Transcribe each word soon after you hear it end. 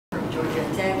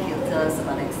Jack, you'll tell us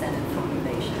about extended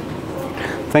formulation.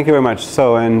 Thank you very much.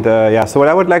 So, so what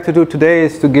I would like to do today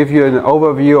is to give you an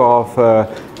overview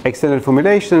of extended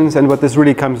formulations, and what this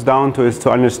really comes down to is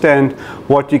to understand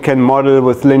what you can model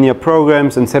with linear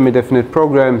programs and semi-definite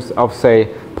programs of,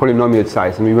 say, polynomial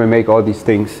size, and we will make all these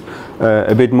things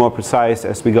a bit more precise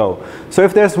as we go. So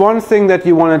if there's one thing that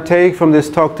you want to take from this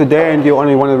talk today and you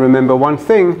only want to remember one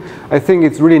thing, I think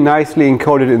it's really nicely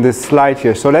encoded in this slide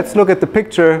here. So let's look at the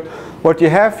picture. What you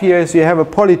have here is you have a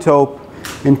polytope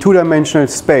in two-dimensional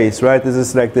space, right? This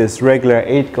is like this regular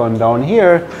 8-gon down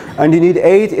here, and you need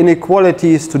 8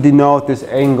 inequalities to denote this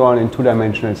n-gon in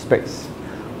two-dimensional space.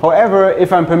 However,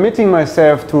 if I'm permitting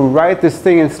myself to write this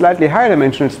thing in slightly higher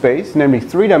dimensional space, namely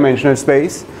 3-dimensional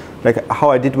space, like how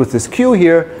I did with this Q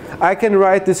here, I can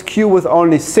write this Q with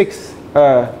only 6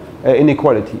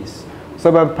 inequalities.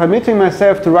 So by permitting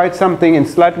myself to write something in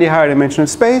slightly higher dimensional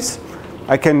space,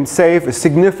 I can save a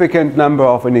significant number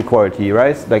of inequality,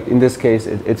 right? Like in this case,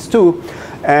 it's 2.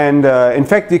 And in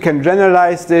fact, you can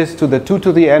generalize this to the 2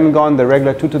 to the n-gon, the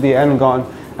regular 2 to the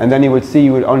n-gon, and then you would see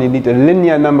you would only need a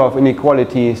linear number of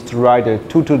inequalities to write a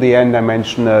 2 to the n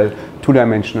dimensional,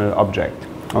 two-dimensional object,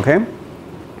 okay?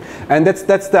 And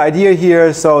that's the idea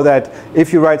here, so that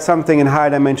if you write something in higher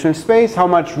dimensional space, how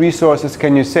much resources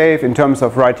can you save in terms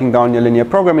of writing down your linear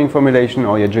programming formulation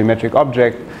or your geometric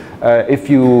object if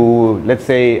you, let's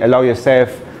say, allow yourself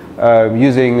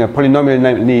using a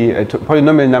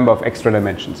polynomial number of extra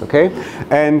dimensions, okay?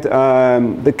 And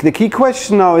the key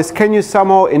question now is, can you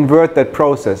somehow invert that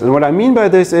process? And what I mean by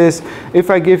this is, if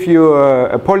I give you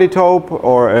a polytope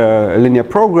or a linear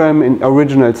program in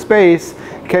original space,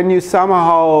 can you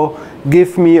somehow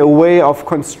give me a way of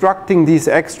constructing these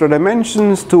extra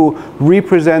dimensions to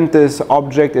represent this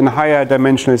object in higher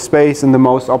dimensional space in the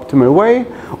most optimal way?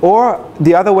 Or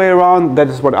the other way around, that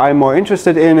is what I'm more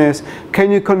interested in, is can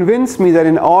you convince me that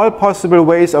in all possible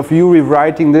ways of you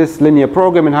rewriting this linear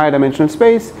program in higher dimensional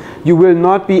space, you will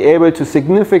not be able to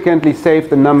significantly save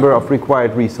the number of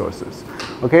required resources?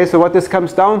 Okay, so what this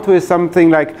comes down to is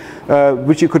something like,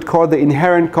 which you could call the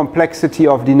inherent complexity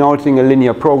of denoting a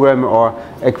linear program, or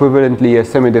equivalently a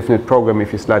semi-definite program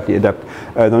if you slightly adapt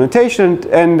the notation.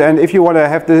 And if you want to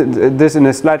have this in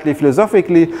a slightly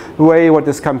philosophically way, what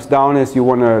this comes down is you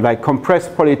want to like compress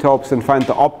polytopes and find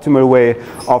the optimal way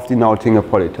of denoting a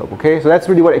polytope. Okay, so that's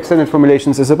really what extended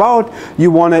formulations is about. You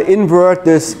want to invert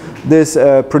this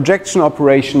projection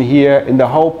operation here in the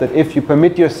hope that if you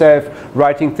permit yourself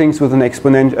writing things with an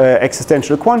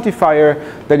existential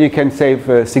quantifier, then you can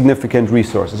save significant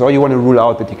resources, or you want to rule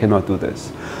out that you cannot do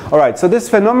this. Alright, so this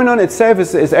phenomenon itself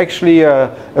is actually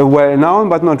well known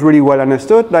but not really well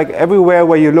understood. Like everywhere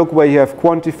where you look where you have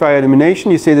quantifier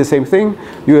elimination, you see the same thing.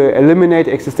 You eliminate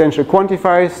existential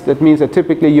quantifiers. That means that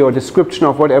typically your description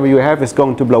of whatever you have is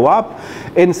going to blow up.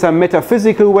 In some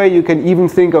metaphysical way, you can even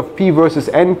think of P versus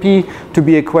NP to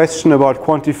be a question about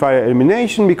quantifier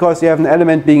elimination, because you have an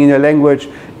element being in your language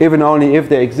even only if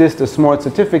there exists a small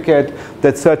certificate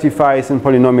that certifies in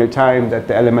polynomial time that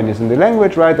the element is in the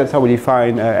language, right? That's how we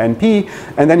define NP.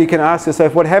 And then you can ask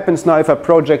yourself, what happens now if I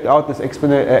project out this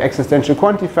existential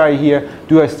quantifier here?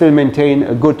 Do I still maintain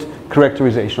a good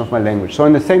characterization of my language? So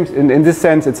in this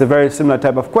sense, it's a very similar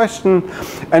type of question.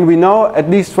 And we know, at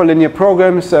least for linear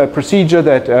programs, a procedure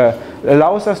that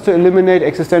allows us to eliminate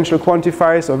existential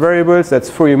quantifiers or variables. That's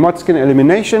Fourier-Motzkin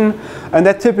elimination. And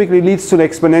that typically leads to an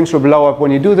exponential blow-up when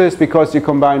you do this, because you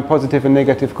combine positive and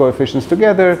negative coefficients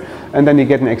together, and then you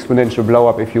get an exponential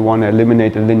blow-up if you want to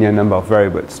eliminate a linear number of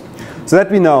variables. So that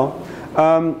we know.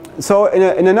 So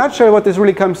in a nutshell, what this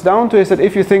really comes down to is that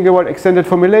if you think about extended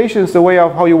formulations, the way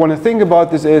of how you want to think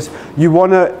about this is you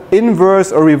want to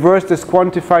inverse or reverse this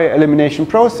quantifier elimination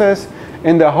process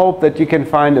in the hope that you can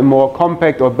find a more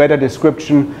compact or better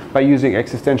description by using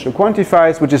existential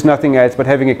quantifiers, which is nothing else but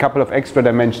having a couple of extra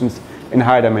dimensions in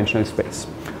higher dimensional space.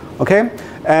 Okay?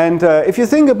 And if you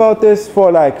think about this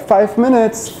for like 5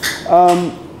 minutes,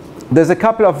 there's a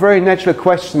couple of very natural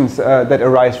questions that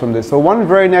arise from this. So one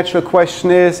very natural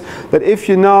question is that if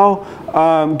you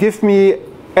now give me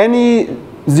any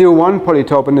 0,1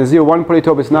 polytope, and the 0,1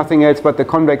 polytope is nothing else but the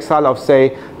convex hull of,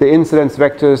 say, the incidence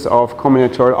vectors of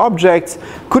combinatorial objects,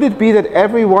 could it be that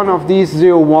every one of these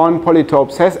 0,1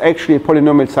 polytopes has actually a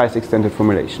polynomial size extended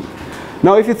formulation?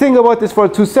 Now if you think about this for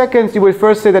 2 seconds, you will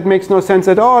first say that makes no sense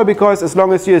at all, because as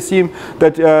long as you assume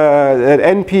that, that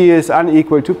NP is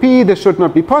unequal to P, this should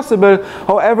not be possible.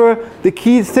 However, the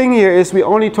key thing here is we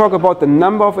only talk about the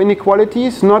number of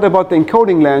inequalities, not about the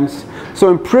encoding lengths.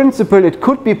 So in principle, it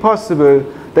could be possible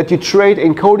that you trade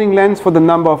encoding lengths for the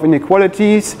number of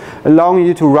inequalities, allowing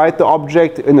you to write the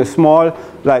object in a small,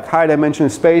 like high dimensional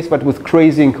space, but with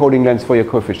crazy encoding lengths for your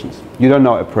coefficients. You don't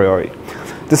know a priori.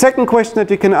 The second question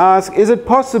that you can ask, is it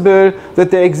possible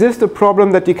that there exists a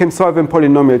problem that you can solve in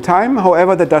polynomial time,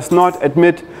 however, that does not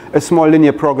admit a small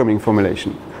linear programming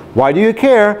formulation? Why do you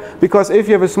care? Because if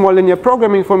you have a small linear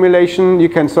programming formulation, you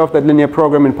can solve that linear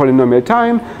program in polynomial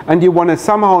time, and you want to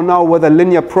somehow know whether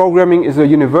linear programming is a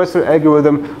universal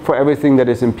algorithm for everything that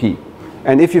is in P.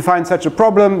 And if you find such a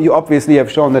problem, you obviously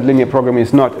have shown that linear programming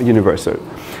is not universal.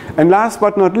 And last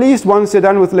but not least, once you're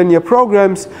done with linear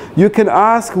programs, you can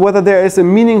ask whether there is a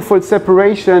meaningful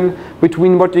separation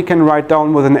between what you can write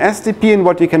down with an SDP and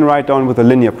what you can write down with a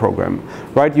linear program.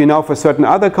 Right? You know for certain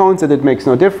other counts that it makes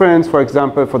no difference. For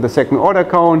example, for the second order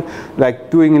count, like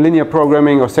doing linear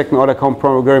programming or second order count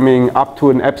programming up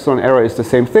to an epsilon error is the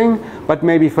same thing, but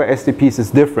maybe for SDPs it's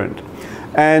different.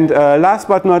 And last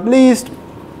but not least,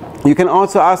 you can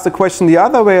also ask the question the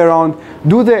other way around.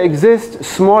 Do there exist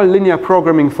small linear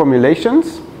programming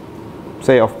formulations,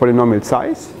 say of polynomial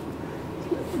size,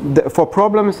 for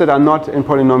problems that are not in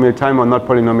polynomial time or not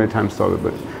polynomial time solvable?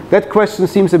 That question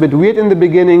seems a bit weird in the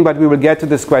beginning, but we will get to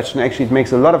this question. Actually, it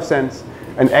makes a lot of sense.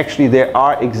 And actually, there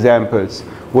are examples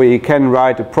where you can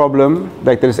write a problem,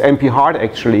 like there is NP hard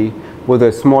actually, with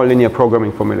a small linear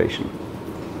programming formulation.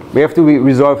 We have to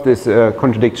resolve this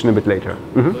contradiction a bit later.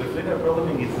 Mm-hmm. So if linear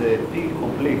programming is P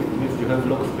complete, it means you have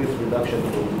log space reduction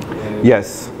from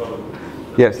yes.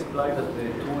 Yes. Does it imply that the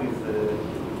 2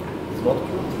 is not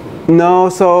true? No,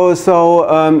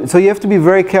 so you have to be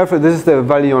very careful. This is the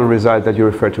Valion result that you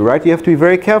refer to, right? You have to be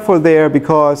very careful there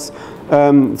because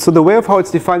so the way of how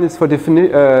it's defined is for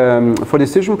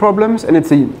decision problems, and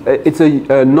it's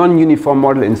a non-uniform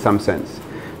model in some sense.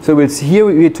 So here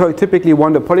we typically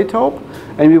want a polytope,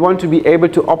 and we want to be able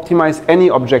to optimize any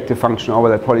objective function over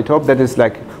that polytope. That is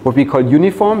like what we call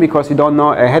uniform, because you don't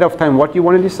know ahead of time what you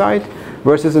want to decide,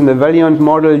 versus in the Valiant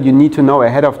model you need to know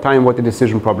ahead of time what the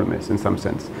decision problem is in some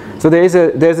sense. So there's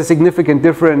a significant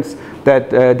difference that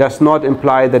does not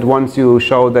imply that once you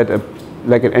show that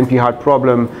like an NP-hard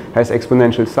problem has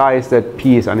exponential size, that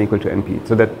P is unequal to NP.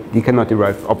 So that you cannot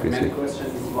derive, obviously. The main question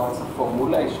is what's a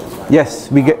formulation? Right?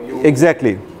 Yes, we get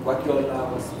exactly. What you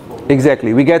allow us for.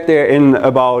 Exactly. We get there in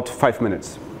about 5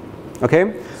 minutes.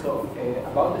 Okay? So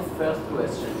about the first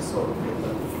question, so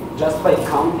just by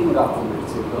counting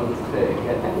arguments, you don't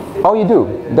get anything? Oh, you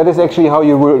do. That is actually how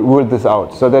you ruled this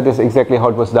out. So that is exactly how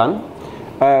it was done.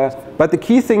 But the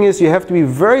key thing is you have to be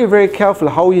very, very careful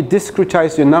how you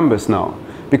discretize your numbers now.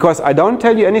 Because I don't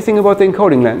tell you anything about the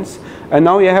encoding lengths, and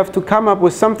now you have to come up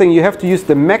with something. You have to use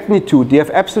the magnitude. You have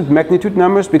absolute magnitude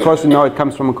numbers because you know it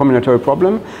comes from a combinatorial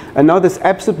problem. And now this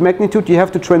absolute magnitude you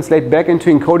have to translate back into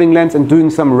encoding lengths and doing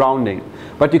some rounding.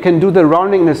 But you can do the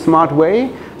rounding in a smart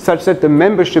way such that the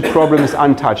membership problem is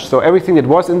untouched. So everything that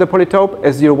was in the polytope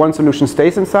as 0,1 solution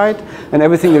stays inside, and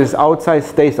everything that is outside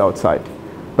stays outside.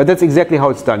 But that's exactly how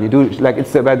it's done. You do like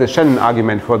it's by the Shannon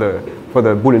argument for the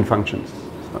Boolean functions.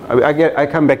 I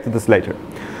come back to this later.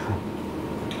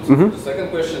 So the second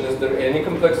question, is there any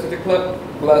complexity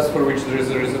class for which there is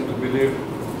a reason to believe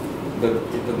that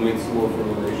it admits low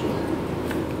formulation?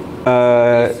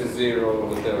 AC0 or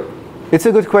whatever. It's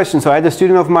a good question. So I had a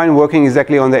student of mine working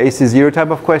exactly on the AC0 type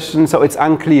of question, so it's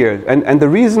unclear. And the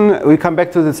reason, we come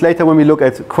back to this later when we look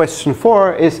at question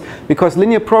 4, is because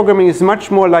linear programming is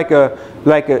much more like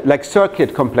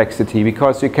circuit complexity,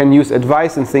 because you can use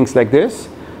advice and things like this,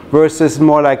 versus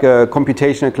more like a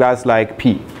computational class like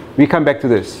P. We come back to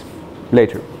this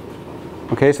later.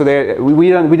 Okay, so we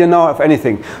don't know of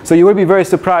anything. So you will be very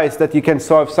surprised that you can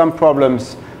solve some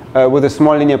problems with a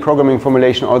small linear programming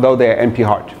formulation, although they are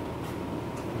NP-hard.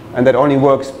 And that only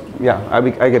works, yeah,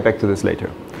 I get back to this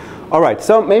later. All right,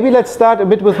 so maybe let's start a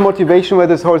bit with motivation, where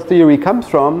this whole theory comes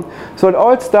from. So it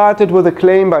all started with a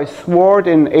claim by Swart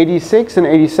in 86 and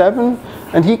 87,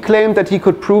 and he claimed that he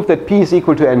could prove that P is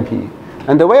equal to NP.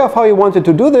 And the way of how he wanted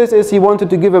to do this is he wanted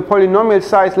to give a polynomial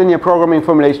size linear programming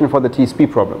formulation for the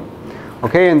TSP problem.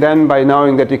 Okay, and then by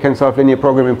knowing that you can solve linear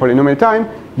programming in polynomial time,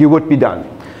 you would be done.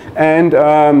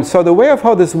 And so the way of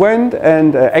how this went,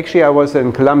 and actually I was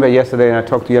in Columbia yesterday and I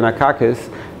talked to Yanakakis,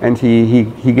 and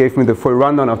he gave me the full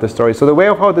rundown of the story. So the way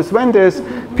of how this went is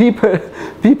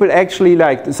people actually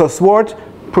liked, so Swart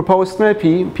proposed an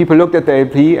LP, people looked at the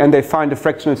LP and they find a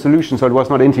fractional solution, so it was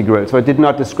not integral, so it did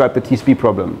not describe the TSP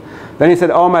problem. Then he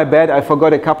said, oh my bad, I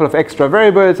forgot a couple of extra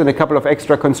variables and a couple of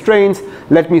extra constraints.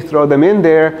 Let me throw them in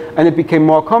there. And it became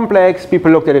more complex.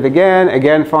 People looked at it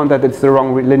again, found that it's the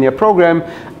wrong linear program.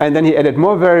 And then he added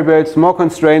more variables, more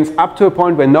constraints, up to a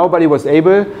point where nobody was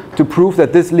able to prove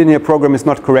that this linear program is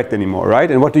not correct anymore, right?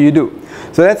 And what do?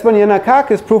 So that's when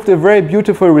Yannakakis proved a very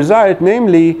beautiful result,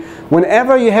 namely,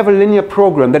 whenever you have a linear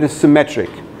program that is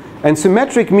symmetric, and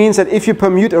symmetric means that if you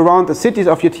permute around the cities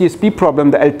of your TSP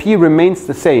problem, the LP remains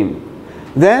the same.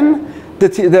 Then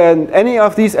any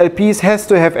of these LPs has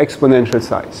to have exponential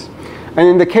size. And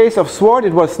in the case of Swart,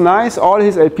 it was nice. All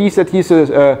his LPs that he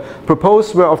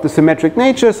proposed were of the symmetric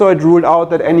nature, so it ruled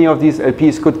out that any of these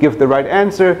LPs could give the right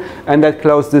answer, and that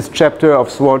closed this chapter of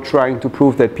Swart trying to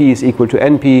prove that P is equal to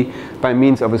NP by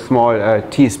means of a small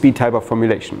TSP type of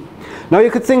formulation. Now you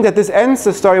could think that this ends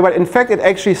the story, but in fact it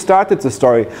actually started the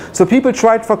story. So people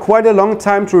tried for quite a long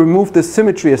time to remove the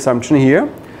symmetry assumption here.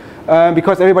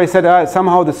 Because everybody said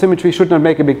somehow the symmetry should not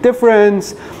make a big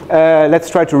difference, let's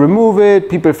try to remove it.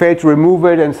 People failed to remove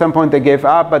it, and at some point they gave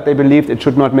up, but they believed it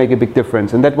should not make a big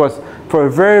difference. And that was for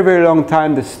a very, very long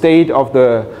time the state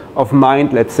of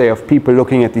mind, let's say, of people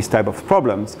looking at these type of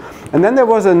problems. And then there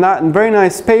was a very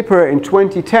nice paper in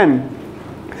 2010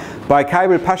 by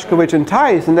Kaibel, Pashkovich and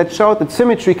Theis, and that showed that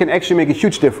symmetry can actually make a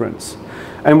huge difference.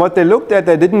 And what they looked at,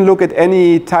 they didn't look at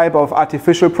any type of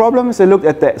artificial problems. They looked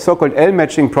at the so-called L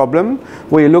matching problem,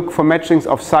 where you look for matchings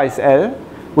of size L,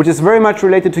 which is very much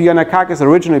related to Yannakakis'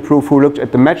 original proof, who looked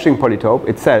at the matching polytope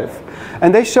itself.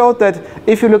 And they showed that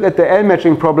if you look at the L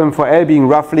matching problem for L being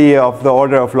roughly of the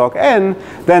order of log n,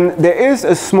 then there is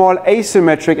a small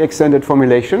asymmetric extended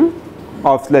formulation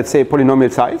of, let's say,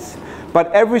 polynomial size.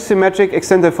 But every symmetric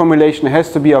extended formulation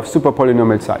has to be of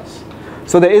superpolynomial size.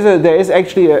 So there is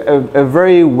actually a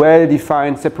very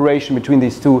well-defined separation between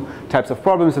these two types of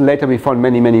problems, and later we found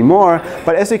many, many more.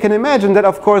 But as you can imagine, that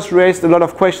of course raised a lot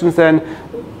of questions then.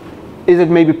 Is it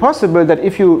maybe possible that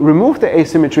if you remove the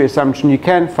asymmetry assumption, you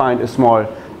can find a small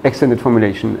extended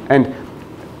formulation? And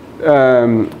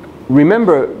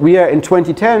remember, we are in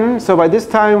 2010, so by this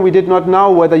time we did not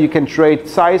know whether you can trade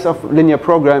size of linear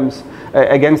programs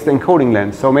against the encoding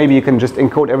length. So maybe you can just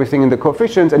encode everything in the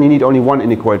coefficients and you need only one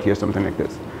inequality or something like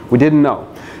this. We didn't know.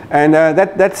 And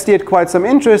that steered quite some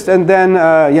interest. And then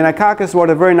Yannakakis wrote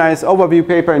a very nice overview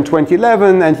paper in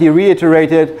 2011, and he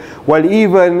reiterated, well,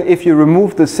 even if you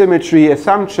remove the symmetry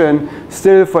assumption,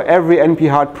 still for every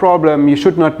NP-hard problem, you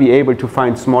should not be able to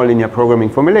find small linear programming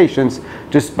formulations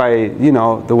just by,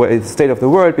 the state of the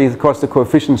world, because the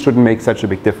coefficients shouldn't make such a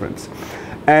big difference.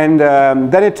 And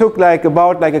then it took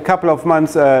about a couple of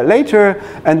months later,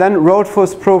 and then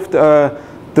Rothfuss proved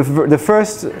the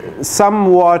first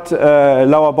somewhat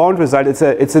lower bound result.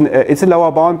 It's a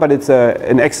lower bound, but it's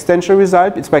an extension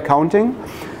result. It's by counting.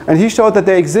 And he showed that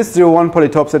there exist 0-1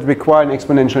 polytopes that require an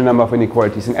exponential number of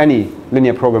inequalities in any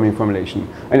linear programming formulation.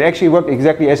 And it actually worked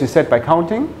exactly as you said, by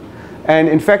counting. And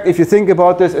in fact, if you think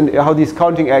about this and how these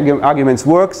counting arguments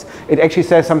works, it actually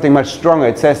says something much stronger.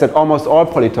 It says that almost all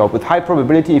polytope, with high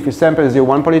probability, if you sample a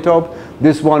 0-1 polytope,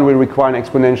 this one will require an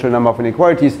exponential number of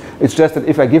inequalities. It's just that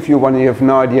if I give you one, you have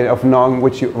no idea of knowing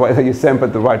whether you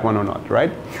sampled the right one or not,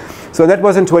 right? So that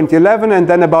was in 2011, and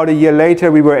then about a year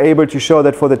later, we were able to show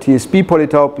that for the TSP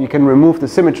polytope, you can remove the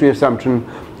symmetry assumption,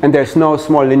 and there's no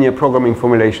small linear programming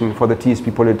formulation for the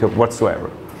TSP polytope whatsoever.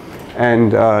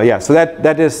 And so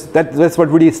that's what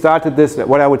really started this,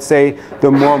 what I would say,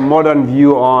 the more modern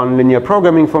view on linear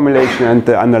programming formulation and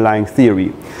the underlying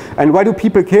theory. And why do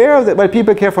people care? Well,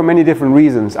 people care for many different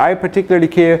reasons. I particularly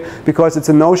care because it's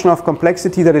a notion of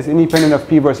complexity that is independent of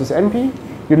P versus NP.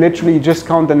 You literally just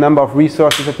count the number of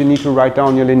resources that you need to write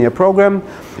down your linear program.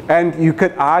 And you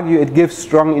could argue it gives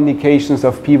strong indications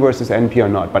of P versus NP or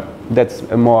not. But that's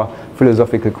a more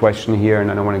philosophical question here, and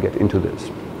I don't want to get into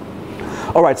this.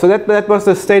 All right, so that was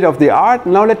the state of the art.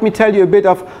 Now let me tell you a bit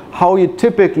of how you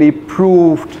typically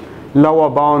proved lower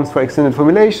bounds for extended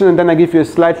formulation, and then I give you a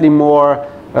slightly more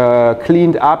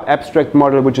cleaned up abstract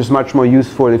model, which is much more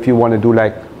useful if you want to do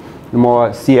like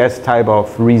more CS type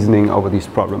of reasoning over these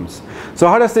problems. So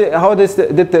how did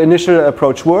the initial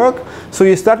approach work? So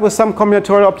you start with some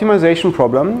combinatorial optimization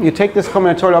problem. You take this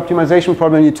combinatorial optimization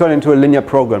problem and you turn it into a linear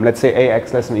program. Let's say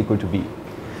AX less than or equal to B.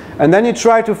 And then you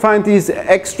try to find these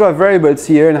extra variables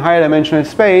here in higher dimensional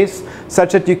space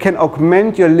such that you can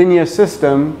augment your linear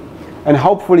system, and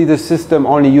hopefully the system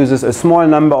only uses a small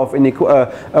number of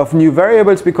new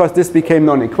variables, because this became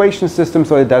non-equation system,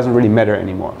 so it doesn't really matter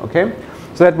anymore, okay?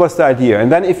 So that was the idea.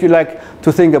 And then if you like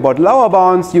to think about lower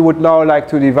bounds, you would now like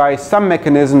to devise some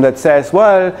mechanism that says,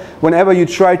 well, whenever you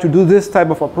try to do this type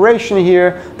of operation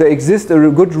here, there exists a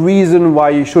good reason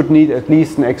why you should need at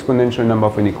least an exponential number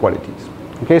of inequalities.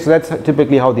 Okay, so that's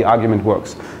typically how the argument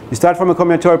works. You start from a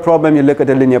combinatorial problem, you look at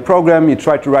a linear program, you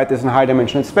try to write this in high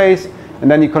dimensional space, and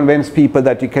then you convince people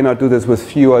that you cannot do this with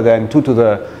fewer than 2 to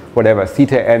the whatever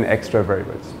theta n extra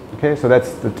variables. Okay, so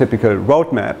that's the typical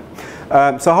roadmap.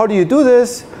 So how do you do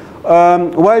this?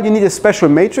 Well, you need a special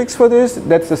matrix for this.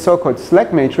 That's the so-called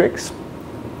slack matrix.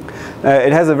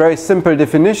 It has a very simple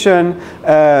definition.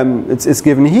 It's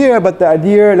given here, but the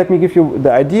idea, let me give you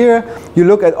the idea. You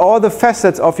look at all the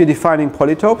facets of your defining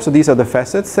polytope. So these are the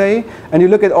facets, say, and you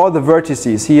look at all the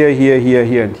vertices here, here, here,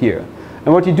 here, and here.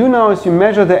 And what you do now is you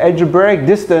measure the algebraic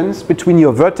distance between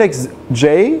your vertex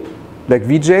j, like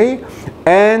vj,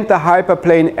 and the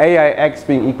hyperplane aix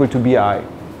being equal to bi.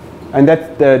 And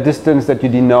that's the distance that you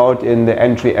denote in the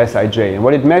entry Sij. And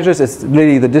what it measures is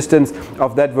really the distance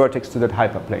of that vertex to that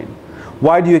hyperplane.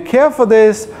 Why do you care for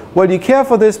this? Well, you care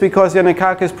for this because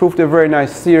Yannakakis proved a very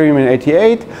nice theorem in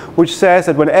 '88, which says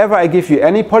that whenever I give you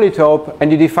any polytope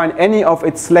and you define any of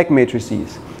its slack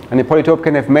matrices, and the polytope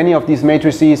can have many of these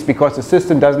matrices because the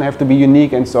system doesn't have to be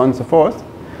unique and so on and so forth,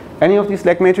 any of these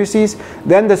slack matrices,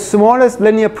 then the smallest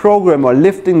linear program or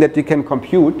lifting that you can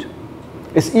compute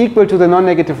is equal to the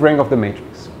non-negative rank of the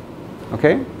matrix.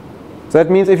 Okay? So that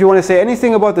means if you want to say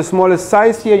anything about the smallest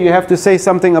size here, you have to say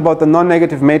something about the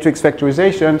non-negative matrix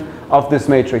factorization of this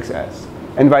matrix S.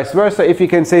 And vice versa, if you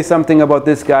can say something about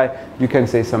this guy, you can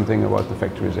say something about the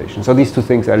factorization. So these two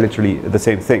things are literally the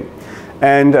same thing.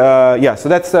 And yeah, so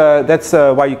that's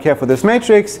why you care for this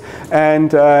matrix.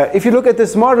 And if you look at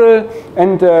this model,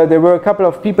 and there were a couple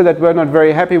of people that were not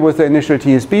very happy with the initial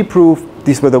TSP proof.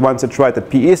 These were the ones that tried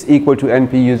that P is equal to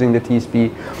NP using the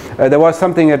TSP. There was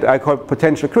something that I call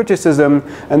potential criticism.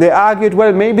 And they argued,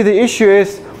 well, maybe the issue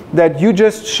is that you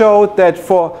just showed that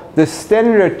for the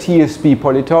standard TSP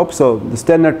polytope, so the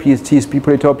standard TSP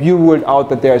polytope, you ruled out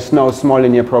that there is no small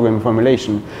linear programming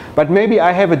formulation. But maybe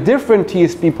I have a different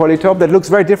TSP polytope that looks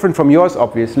very different from yours,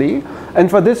 obviously. And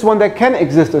for this one, there can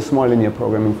exist a small linear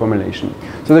programming formulation.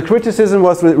 So the criticism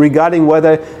was regarding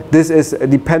whether this is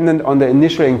dependent on the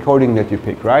initial encoding that you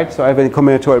pick, right? So I have a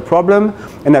combinatorial problem,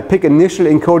 and I pick initial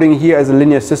encoding here as a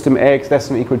linear system AX less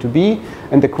than or equal to B.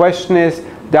 And the question is,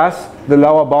 does the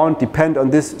lower bound depend on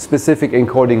this specific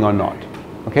encoding or not?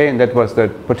 Okay, and that was the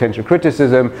potential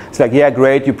criticism. It's like, yeah,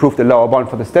 great, you proved the lower bound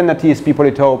for the standard TSP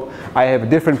polytope. I have a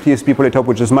different TSP polytope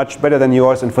which is much better than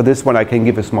yours, and for this one I can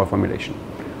give a small formulation,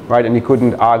 right? And you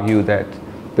couldn't argue that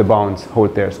the bounds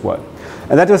hold there as well.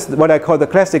 And that was what I call the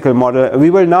classical model.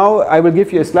 We will now, I will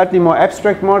give you a slightly more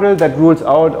abstract model that rules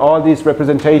out all these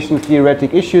representation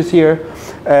theoretic issues here.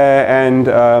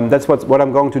 That's what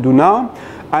I'm going to do now.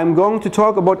 I'm going to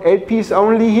talk about LPs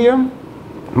only here,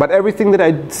 but everything that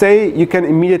I say you can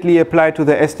immediately apply to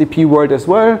the SDP world as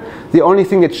well. The only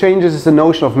thing that changes is the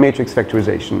notion of matrix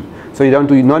factorization. So you don't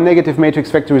do non-negative matrix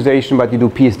factorization, but you do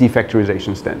PSD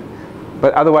factorizations then.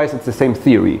 But otherwise it's the same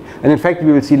theory. And in fact,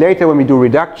 we will see later when we do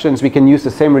reductions, we can use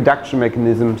the same reduction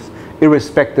mechanisms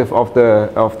irrespective of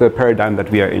the paradigm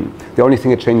that we are in. The only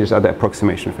thing that changes are the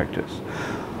approximation factors.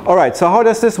 All right, so how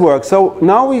does this work? So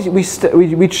now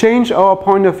we change our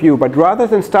point of view, but rather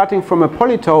than starting from a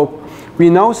polytope,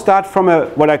 we now start from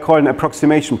what I call an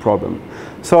approximation problem.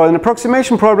 So an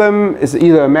approximation problem is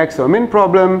either a max or a min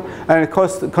problem, and it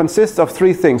consists of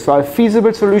three things. So I have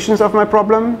feasible solutions of my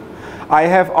problem, I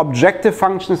have objective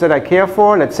functions that I care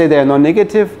for, let's say they are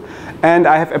non-negative, and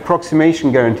I have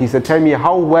approximation guarantees that tell me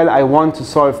how well I want to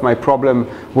solve my problem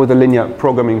with a linear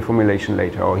programming formulation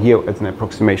later, or here it's an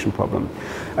approximation problem.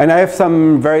 And I have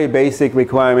some very basic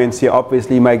requirements here.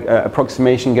 Obviously my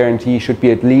approximation guarantee should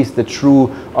be at least the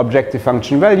true objective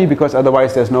function value, because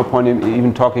otherwise there's no point in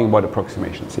even talking about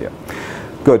approximations here.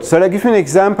 Good, so let me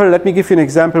give you an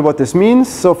example what this means.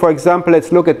 So for example,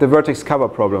 let's look at the vertex cover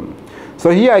problem. So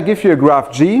here I give you a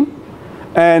graph G,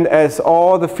 and as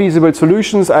all the feasible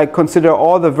solutions, I consider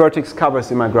all the vertex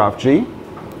covers in my graph G.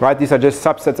 Right? These are just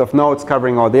subsets of nodes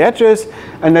covering all the edges.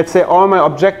 And let's say all my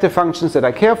objective functions that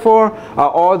I care for are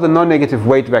all the non-negative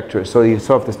weight vectors. So you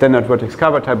solve the standard vertex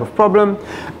cover type of problem.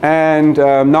 And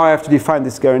now I have to define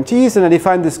these guarantees. And I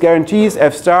define these guarantees,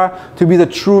 F star, to be the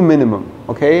true minimum.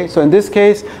 Okay? So in this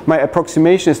case, my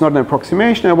approximation is not an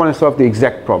approximation. I want to solve the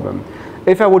exact problem.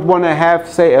 If I would want to have,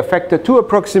 say, a factor 2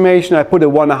 approximation, I put a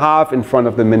 1/2 in front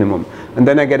of the minimum. And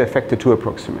then I get a factor 2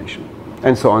 approximation.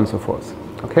 And so on and so forth.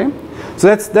 Okay? So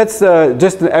that's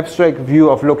just an abstract view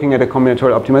of looking at a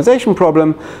combinatorial optimization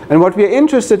problem. And what we are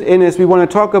interested in is we want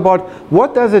to talk about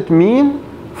what does it mean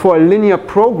for a linear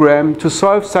program to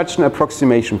solve such an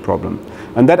approximation problem?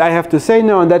 And that I have to say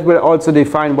no, and that will also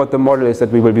define what the model is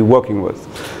that we will be working with.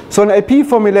 So an LP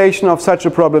formulation of such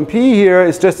a problem P here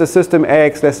is just a system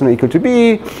AX less than or equal to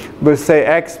B, with say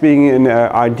X being in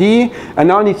RD, and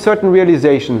now I need certain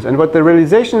realizations. And what the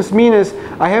realizations mean is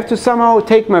I have to somehow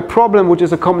take my problem, which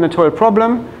is a combinatorial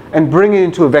problem, and bring it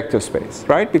into a vector space,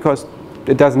 right? Because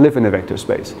it doesn't live in a vector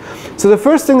space. So the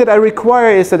first thing that I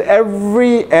require is that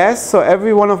every S, so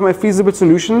every one of my feasible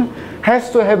solution,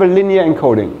 has to have a linear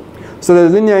encoding. So the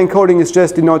linear encoding is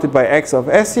just denoted by X of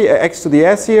S here, X to the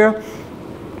S here.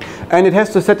 And it has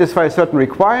to satisfy a certain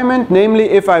requirement, namely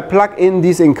if I plug in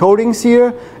these encodings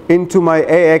here into my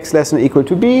AX less than or equal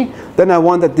to B, then I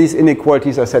want that these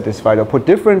inequalities are satisfied. Or put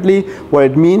differently, what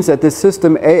it means that this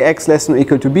system AX less than or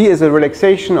equal to B is a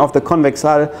relaxation of the convex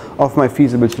hull of my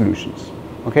feasible solutions.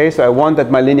 Okay, so I want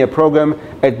that my linear program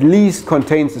at least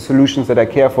contains the solutions that I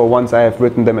care for once I have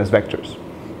written them as vectors.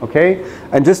 Okay,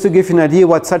 and just to give you an idea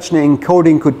what such an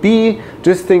encoding could be,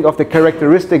 just think of the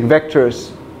characteristic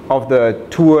vectors of the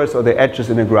tours or the edges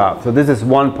in a graph. So this is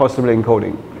one possible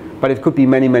encoding, but it could be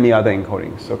many, many other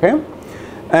encodings. Okay,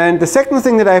 and the second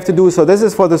thing that I have to do, so this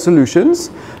is for the solutions.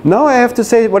 Now I have to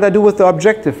say what I do with the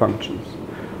objective functions.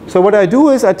 So what I do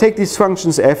is I take these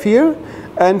functions f here,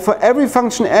 and for every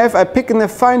function f, I pick an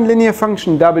affine linear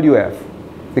function wf.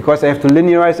 Because I have to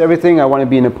linearize everything, I want to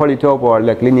be in a polytope or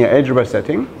like linear algebra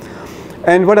setting.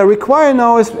 And what I require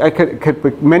now is, I could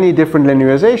pick many different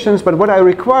linearizations, but what I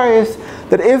require is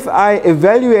that if I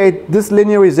evaluate this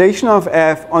linearization of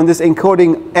f on this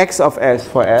encoding x of s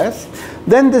for s,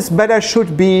 then this beta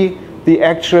should be the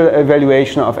actual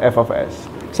evaluation of f of s.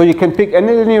 So you can pick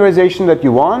any linearization that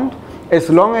you want, as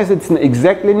long as it's an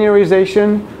exact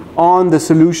linearization on the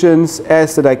solutions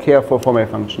s that I care for my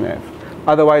function f.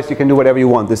 Otherwise, you can do whatever you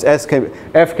want. This f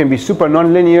can be super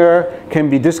nonlinear, can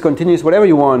be discontinuous, whatever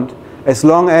you want, as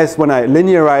long as when I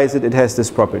linearize it, it has this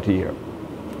property here.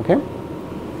 Okay?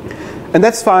 And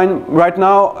that's fine. Right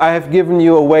now, I have given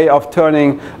you a way of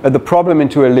turning the problem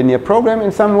into a linear program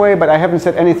in some way, but I haven't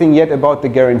said anything yet about the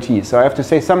guarantee. So I have to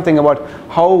say something about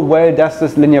how well does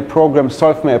this linear program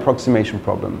solve my approximation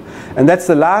problem. And that's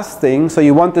the last thing. So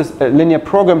you want this linear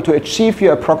program to achieve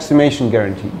your approximation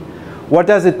guarantee. What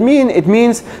does it mean? It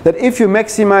means that if you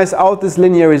maximize out this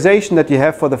linearization that you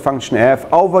have for the function f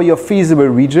over your feasible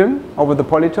region, over the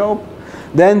polytope,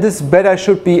 then this beta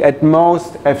should be at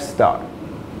most f star.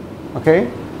 Okay?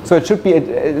 So it should be,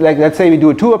 like let's say we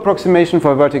do a 2 approximation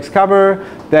for a vertex cover,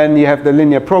 then you have the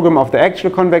linear program of the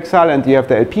actual convex hull and you have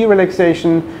the LP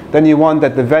relaxation, then you want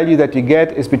that the value that you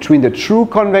get is between the true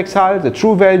convex hull, the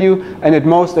true value, and at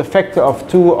most a factor of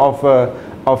 2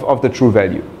 of the true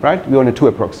value, right? We want a 2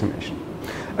 approximation.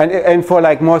 And for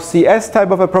like more CS type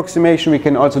of approximation, we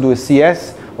can also do a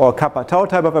CS or kappa tau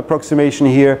type of approximation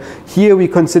here. Here we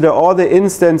consider all the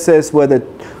instances where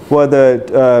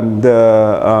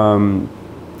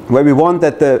where we want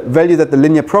that the value that the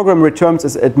linear program returns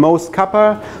is at most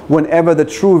kappa whenever the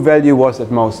true value was at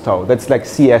most tau. That's like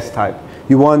CS type.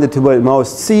 You want it to be at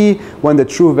most C when the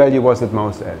true value was at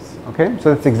most S. Okay,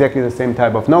 so that's exactly the same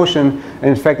type of notion, and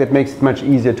in fact it makes it much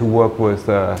easier to work with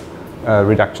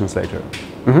reductions later.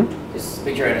 Mm-hmm. Just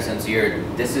picture in a sense here,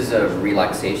 this is a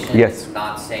relaxation. Yes. It's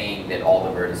not saying that all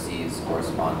the vertices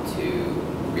correspond to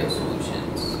real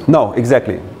solutions. No,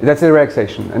 exactly. That's a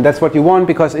relaxation. And that's what you want,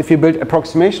 because if you build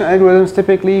approximation algorithms,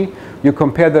 typically you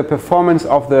compare the performance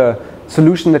of the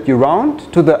solution that you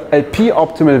round to the LP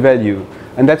optimal value.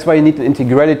 And that's why you need an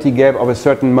integrality gap of a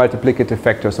certain multiplicative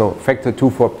factor, so factor 2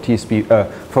 for TSP,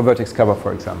 for vertex cover,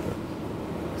 for example.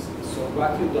 So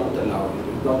what you don't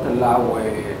allow,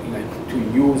 like to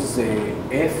use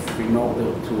F in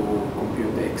order to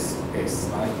compute X,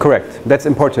 right? Correct. That's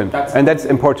important. That's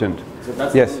important. So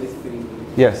that's yes. the only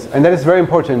thing. Yes, and that is very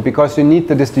important because you need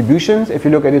the distributions. If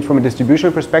you look at it from a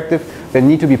distribution perspective, they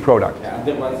need to be product. Yeah,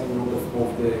 otherwise you would have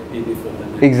moved the P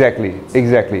different. Exactly,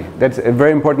 exactly. That's a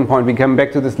very important point. We come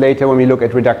back to this later when we look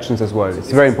at reductions as well. So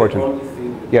it's very important.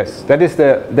 Yes, that is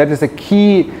the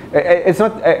key. It's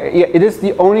not. It is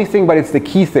the only thing, but it's the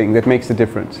key thing that makes the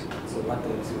difference. So what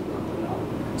else you don't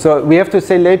allow? So we have to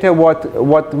say later what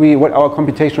our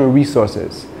computational resource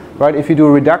is, right? If you do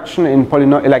a reduction in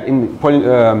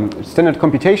standard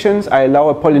computations, I allow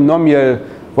a polynomial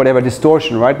whatever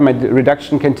distortion, right? My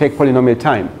reduction can take polynomial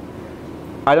time.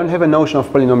 I don't have a notion of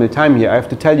polynomial time here. I have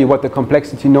to tell you what the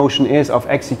complexity notion is of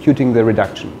executing the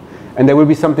reduction. And there will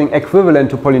be something equivalent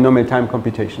to polynomial time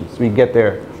computations. We get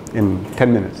there in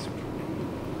 10 minutes.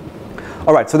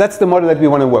 All right, so that's the model that we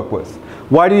want to work with.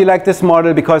 Why do you like this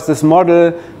model? Because this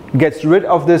model gets rid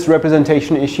of this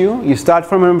representation issue. You start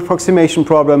from an approximation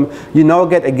problem. You now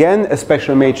get again a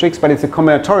special matrix, but it's a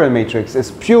combinatorial matrix.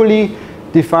 It's purely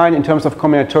defined in terms of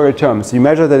combinatorial terms. You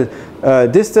measure the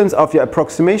distance of your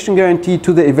approximation guarantee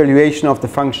to the evaluation of the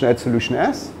function at solution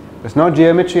S. There's no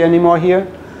geometry anymore here.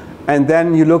 And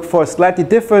then you look for a slightly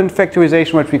different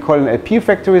factorization, what we call an LP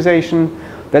factorization.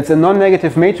 That's a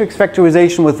non-negative matrix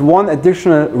factorization with one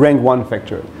additional rank 1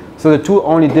 factor. So the two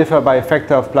only differ by a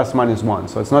factor of plus minus 1.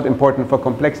 So it's not important for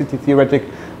complexity theoretic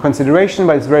consideration,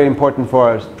 but it's very important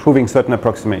for proving certain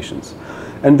approximations.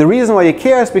 And the reason why you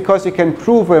care is because you can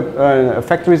prove a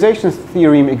factorization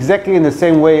theorem exactly in the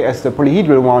same way as the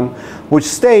polyhedral one, which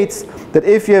states that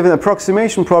if you have an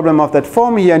approximation problem of that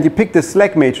form here and you pick the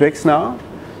slack matrix now,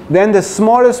 then the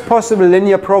smallest possible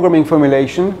linear programming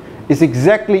formulation is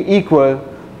exactly equal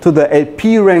to the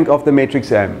LP rank of the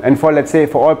matrix M. And for, let's say,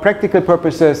 for all practical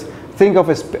purposes, think of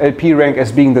LP rank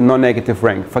as being the non-negative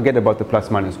rank. Forget about the plus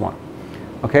minus 1.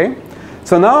 Okay?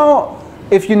 So now,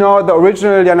 if you know the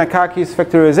original Yannakakis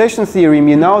factorization theorem,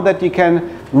 you know that you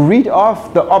can read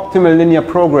off the optimal linear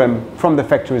program from the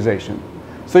factorization.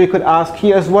 So you could ask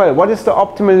here as well, what is the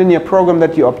optimal linear program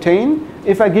that you obtain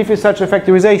if I give you such a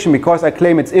factorization, because I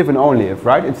claim it's if and only if,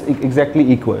 right? It's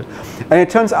exactly equal. And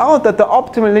it turns out that the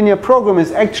optimal linear program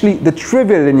is actually the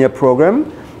trivial linear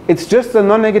program. It's just the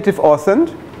non-negative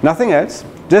orthant, nothing else,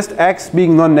 just x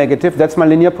being non-negative, that's my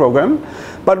linear program.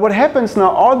 But what happens now,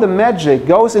 all the magic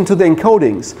goes into the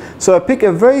encodings. So I pick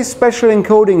a very special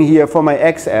encoding here for my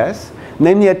xs.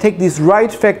 Namely, I take these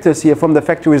right factors here from the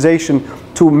factorization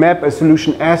to map a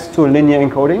solution S to a linear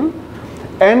encoding.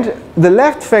 And the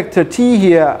left factor t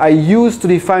here I use to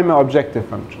define my objective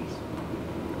functions.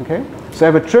 Okay? So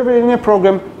I have a trivial linear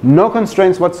program, no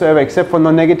constraints whatsoever except for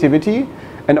non-negativity.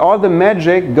 And all the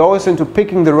magic goes into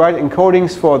picking the right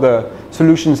encodings for the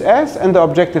solutions S and the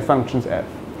objective functions F.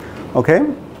 Okay?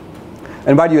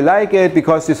 And why do you like it?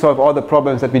 Because you solve all the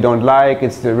problems that we don't like.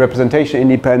 It's the representation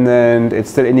independent.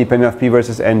 It's still independent of P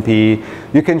versus NP.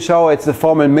 You can show it's the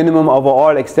formal minimum over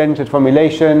all extended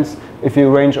formulations if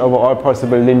you range over all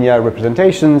possible linear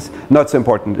representations. Not so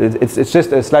important. It's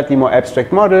just a slightly more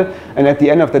abstract model. And at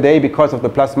the end of the day, because of the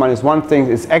plus minus 1 thing,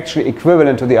 it's actually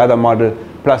equivalent to the other model,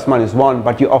 plus minus 1.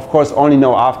 But you, of course, only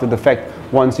know after the fact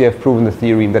once you have proven the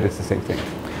theorem that it's the same thing.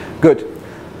 Good.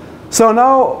 So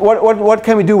now, what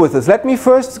can we do with this? Let me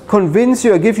first convince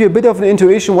you or give you a bit of an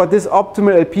intuition what this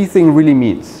optimal LP thing really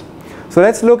means. So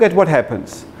let's look at what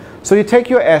happens. So you take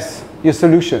your S, your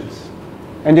solutions,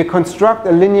 and you construct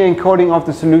a linear encoding of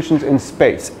the solutions in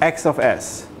space, x of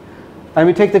S. And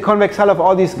we take the convex hull of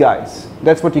all these guys.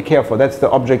 That's what you care for. That's the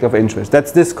object of interest.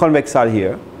 That's this convex hull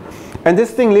here. And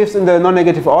this thing lives in the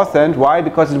non-negative orthant. Why?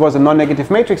 Because it was a non-negative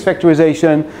matrix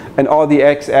factorization, and all the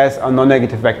x's are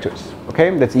non-negative vectors.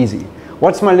 Okay, that's easy.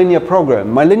 What's my linear program?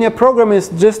 My linear program is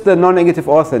just the non-negative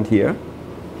orthant here.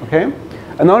 Okay,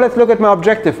 and now let's look at my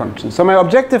objective functions. So my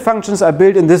objective functions are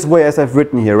built in this way as I've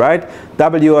written here, right?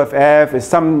 W of f is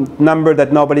some number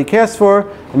that nobody cares for,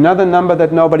 another number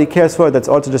that nobody cares for, that's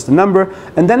also just a number.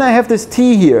 And then I have this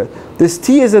t here. This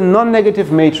t is a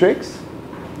non-negative matrix.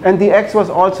 And the x was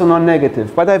also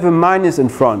non-negative, but I have a minus in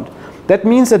front. That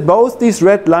means that both these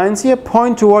red lines here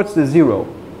point towards the 0.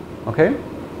 Okay?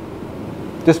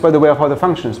 Just by the way of how the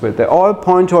function is built. They all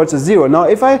point towards the 0. Now,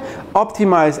 if I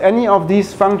optimize any of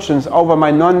these functions over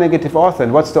my non-negative orthant,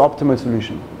 what's the optimal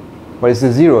solution? Well, it's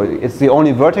the 0. It's the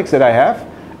only vertex that I have,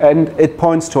 and it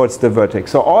points towards the vertex.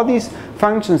 So all these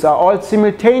functions are all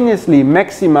simultaneously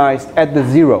maximized at the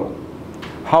 0.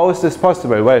 How is this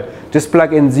possible? Well, just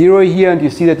plug in 0 here and you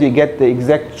see that you get the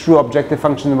exact true objective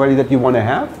function value that you want to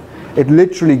have. It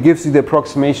literally gives you the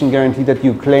approximation guarantee that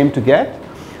you claim to get.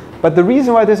 But the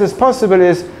reason why this is possible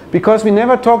is because we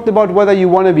never talked about whether you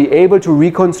want to be able to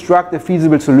reconstruct a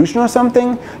feasible solution or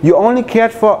something. You only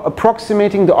cared for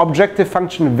approximating the objective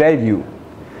function value.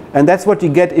 And that's what you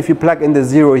get if you plug in the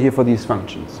 0 here for these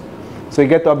functions. So you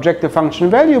get the objective function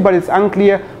value, but it's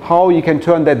unclear how you can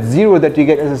turn that 0 that you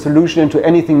get as a solution into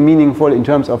anything meaningful in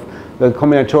terms of the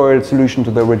combinatorial solution to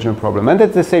the original problem. And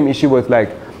that's the same issue with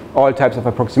like all types of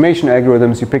approximation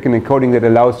algorithms. You pick an encoding that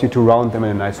allows you to round them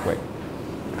in a nice way.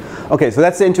 Okay, so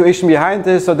that's the intuition behind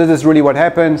this. So this is really what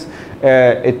happens.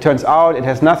 It turns out it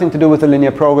has nothing to do with the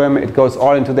linear program. It goes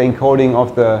all into the encoding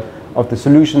of the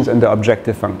solutions and the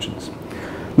objective functions.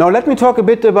 Now let me talk a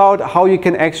bit about how you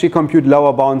can actually compute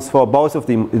lower bounds for both of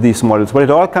these models. What it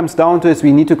all comes down to is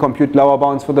we need to compute lower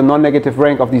bounds for the non-negative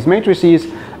rank of these matrices,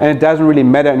 and it doesn't really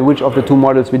matter in which of the two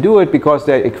models we do it because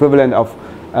they're equivalent of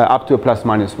up to a plus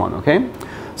minus 1. Okay?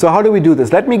 So how do we do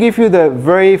this? Let me give you the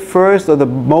very first or the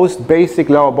most basic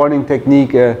Lauer bonding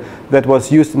technique that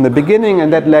was used in the beginning,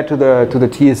 and that led to the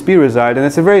TSB result. And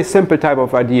it's a very simple type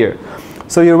of idea.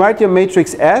 So you write your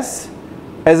matrix S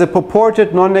as a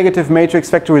purported non-negative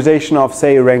matrix factorization of,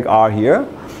 say, rank R here.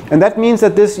 And that means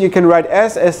that this you can write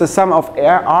S as the sum of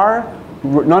R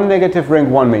non-negative rank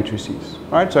 1 matrices.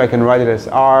 Right? So I can write it as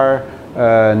R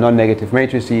non-negative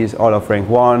matrices, all of rank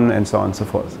 1, and so on and so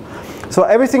forth. So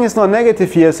everything is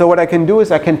non-negative here, so what I can do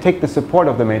is I can take the support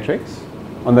of the matrix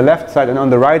on the left side and on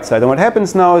the right side. And what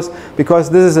happens now is, because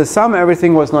this is a sum,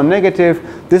 everything was non-negative,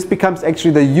 this becomes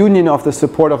actually the union of the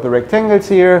support of the rectangles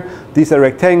here. These are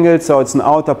rectangles, so it's an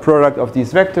outer product of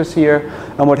these vectors here.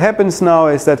 And what happens now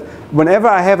is that whenever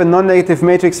I have a non-negative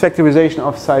matrix factorization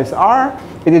of size R,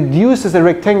 it induces a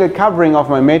rectangle covering of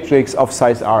my matrix of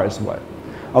size R as well.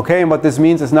 Okay, and what this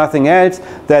means is nothing else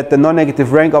that the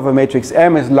non-negative rank of a matrix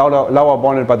M is Lauer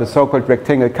bonded by the so-called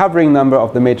rectangle covering number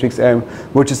of the matrix M,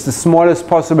 which is the smallest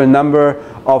possible number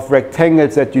of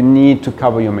rectangles that you need to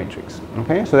cover your matrix.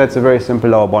 Okay, so that's a very simple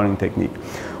Lauer bonding technique.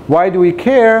 Why do we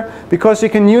care? Because you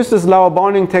can use this Lauer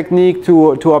bonding technique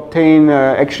to obtain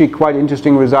actually quite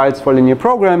interesting results for linear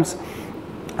programs.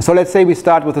 So let's say we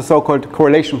start with the so-called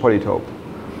correlation polytope.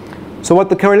 So what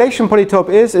the correlation polytope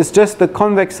is just the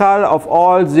convex hull of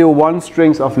all 0,1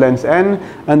 strings of length n,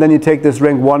 and then you take this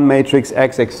rank 1 matrix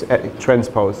X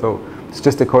transpose. So it's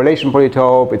just a correlation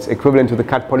polytope, it's equivalent to the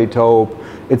cut polytope,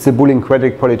 it's a Boolean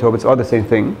quadratic polytope, it's all the same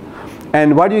thing.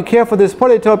 And why do you care for this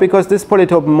polytope? Because this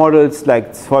polytope models,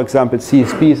 like, for example,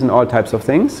 CSPs and all types of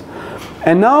things.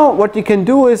 And now what you can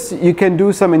do is you can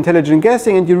do some intelligent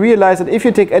guessing, and you realize that if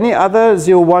you take any other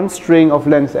 0,1 string of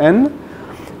length n,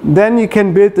 then you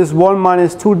can build this 1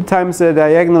 minus 2 times the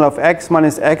diagonal of x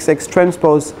minus x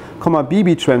transpose, comma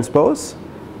bb transpose.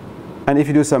 And if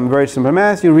you do some very simple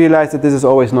math, you realize that this is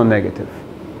always non-negative.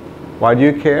 Why do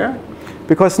you care?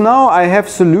 Because now I have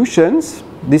solutions.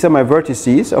 These are my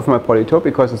vertices of my polytope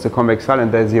because it's a convex hull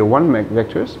and they're 0,1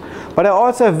 vectors. But I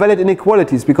also have valid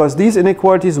inequalities, because these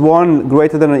inequalities, 1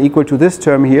 greater than or equal to this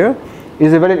term here,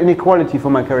 is a valid inequality for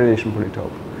my correlation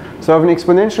polytope. So I have an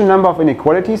exponential number of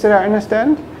inequalities that I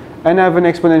understand, and I have an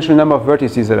exponential number of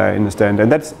vertices that I understand.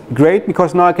 And that's great,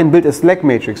 because now I can build a slack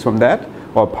matrix from that,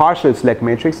 or a partial slack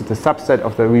matrix. It's a subset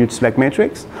of the real slack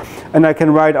matrix. And I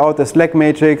can write out the slack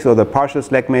matrix or the partial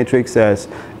slack matrix as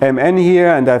Mn here,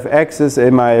 and I have x's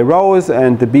in my rows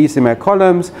and the b's in my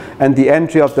columns, and the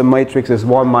entry of the matrix is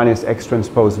 1 minus x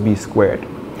transpose b squared.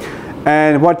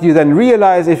 And what you then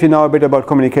realize, if you know a bit about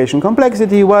communication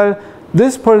complexity, well,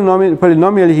 this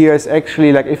polynomial here is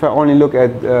actually, like, if I only look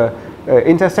at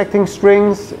intersecting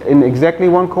strings in exactly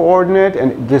one coordinate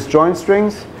and disjoint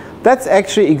strings, that's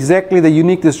actually exactly the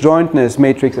unique disjointness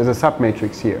matrix as a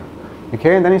submatrix here.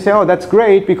 Okay, and then you say, oh, that's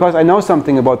great, because I know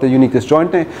something about the unique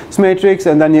disjointness matrix,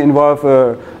 and then you involve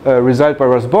a result by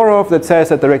Rosborov that says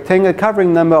that the rectangle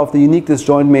covering number of the unique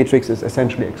disjoint matrix is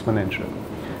essentially exponential.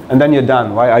 And then you're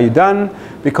done. Why are you done?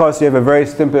 Because you have a very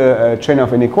simple chain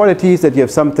of inequalities, that you have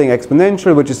something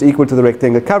exponential which is equal to the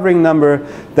rectangle covering number,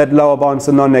 that Lauer bounds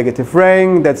the non-negative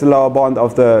rank, that's the Lauer bound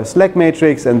of the slack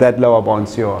matrix, and that Lauer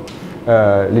bounds your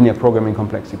linear programming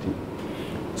complexity.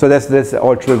 So that's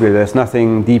all trivial, there's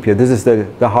nothing deep here. This is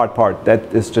the hard part,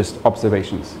 that is just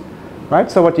observations.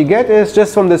 Right? So what you get is,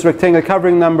 just from this rectangle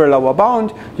covering number Lauer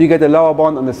bound, you get a Lauer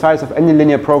bound on the size of any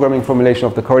linear programming formulation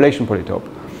of the correlation polytope.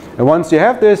 And once you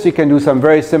have this, you can do some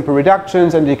very simple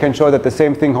reductions, and you can show that the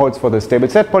same thing holds for the stable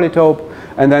set polytope,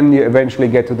 and then you eventually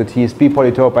get to the TSB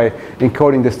polytope by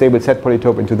encoding the stable set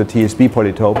polytope into the TSB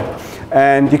polytope.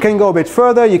 And you can go a bit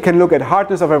further, you can look at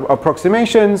hardness of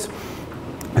approximations.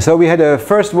 So we had a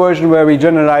first version where we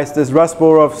generalized this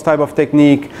Rosborov's type of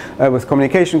technique with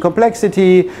communication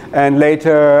complexity, and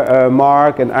later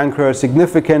Mark and Anker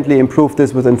significantly improved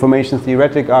this with information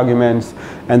theoretic arguments,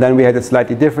 and then we had a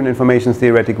slightly different information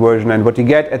theoretic version. And what you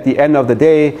get at the end of the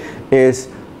day is,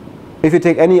 if you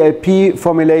take any LP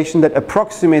formulation that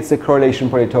approximates the correlation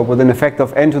polytope with an effect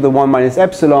of n to the 1 minus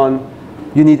epsilon,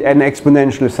 you need an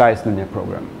exponential sized linear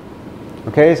program.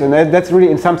 Okay, so that's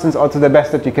really in some sense also the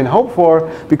best that you can hope for,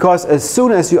 because as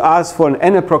soon as you ask for an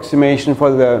n approximation for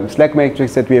the slack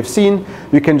matrix that we have seen,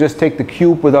 you can just take the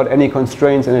cube without any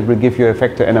constraints, and it will give you a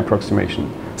factor n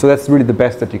approximation. So that's really the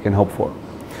best that you can hope for.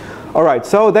 Alright,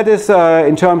 so that is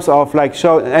in terms of like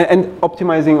and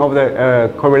optimizing of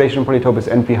the correlation polytope is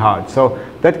NP hard. So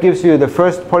that gives you the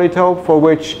first polytope for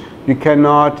which you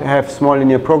cannot have small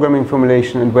linear programming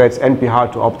formulation, and where it's NP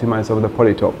hard to optimize over the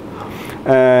polytope.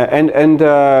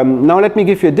 Now let me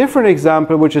give you a different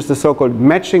example, which is the so-called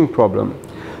matching problem.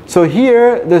 So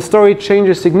here the story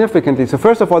changes significantly. So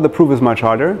first of all, the proof is much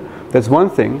harder. That's one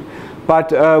thing.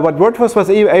 But what Wortfuss was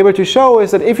able to show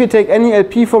is that if you take any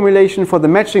LP formulation for the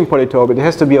matching polytope, it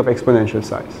has to be of exponential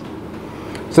size.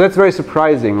 So that's very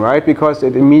surprising, right? Because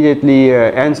it immediately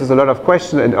answers a lot of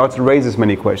questions and also raises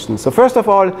many questions. So first of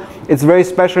all, it's very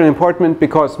special and important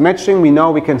because matching, we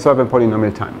know we can solve in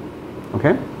polynomial time.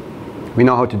 Okay? We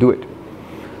know how to do it.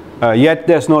 Yet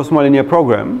there's no small linear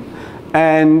program.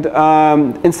 And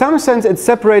in some sense, it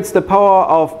separates the power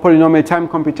of polynomial time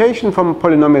computation from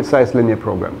polynomial size linear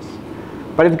programs.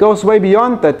 But it goes way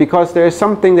beyond that because there is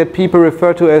something that people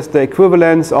refer to as the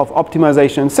equivalence of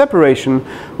optimization and separation,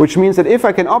 which means that if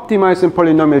I can optimize in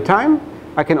polynomial time,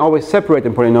 I can always separate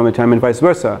in polynomial time and vice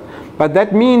versa. But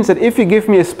that means that if you give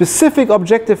me a specific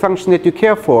objective function that you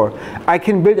care for, I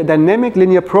can build a dynamic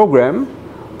linear program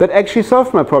that actually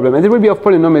solves my problem. And it will be of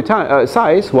polynomial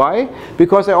size. Why?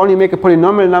 Because I only make a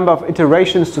polynomial number of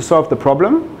iterations to solve the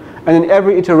problem. And in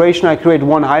every iteration I create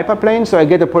one hyperplane, so I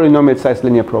get a polynomial sized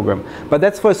linear program. But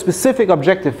that's for a specific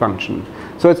objective function.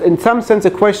 So it's in some sense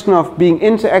a question of being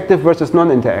interactive versus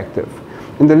non-interactive.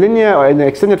 In the linear or in the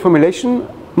extended formulation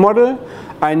model,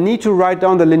 I need to write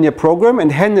down the linear program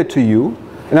and hand it to you.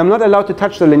 And I'm not allowed to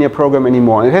touch the linear program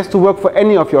anymore. And it has to work for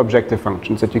any of your objective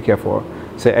functions that you care for.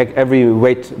 Say every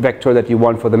weight vector that you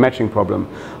want for the matching problem.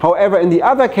 However, in the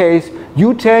other case,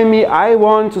 you tell me I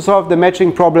want to solve the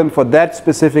matching problem for that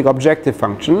specific objective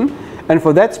function. And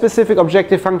for that specific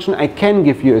objective function, I can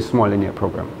give you a small linear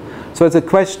program. So it's a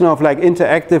question of like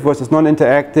interactive versus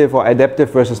non-interactive or adaptive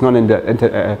versus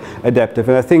non-adaptive.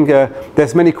 And I think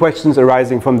there's many questions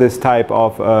arising from this type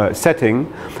of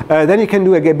setting. Then you can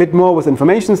do a bit more with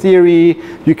information theory.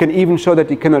 You can even show that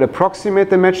you cannot approximate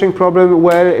the matching problem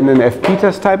well in an FP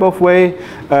type of way,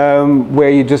 where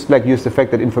you just like use the fact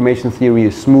that information theory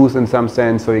is smooth in some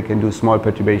sense, so you can do small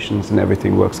perturbations and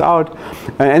everything works out.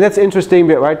 And that's interesting,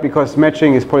 right? Because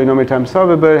matching is polynomial time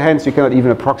solvable, hence you cannot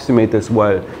even approximate this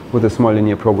well with a small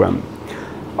linear program.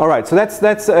 All right, so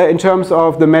that's in terms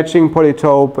of the matching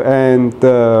polytope and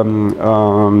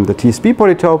the TSP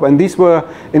polytope, and these were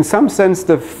in some sense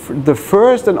the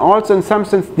first and also in some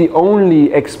sense the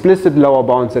only explicit lower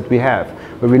bounds that we have,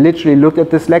 where we literally looked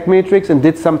at the slack matrix and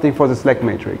did something for the slack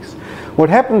matrix. What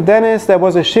happened then is there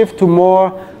was a shift to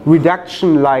more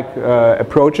reduction-like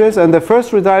approaches, and the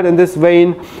first result in this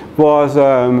vein was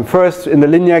first in the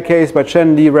linear case by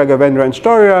Chen, Lee, Raghavendra, and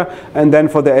Storer, and then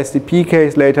for the SDP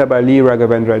case later by Lee,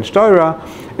 Raghavendra, and Storer.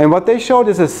 And what they showed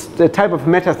is a type of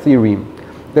meta-theorem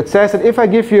that says that if I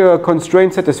give you a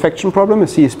constraint satisfaction problem, a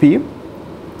CSP,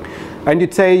 and you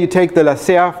say you take the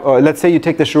Lasserre, or let's say you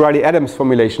take the Shirali-Adams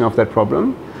formulation of that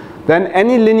problem, then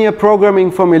any linear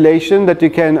programming formulation that you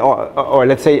can, or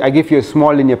let's say I give you a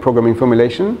small linear programming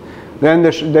formulation, then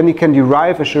you can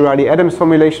derive a Shirali-Adams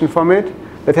formulation from it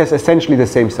that has essentially the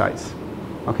same size.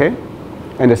 Okay?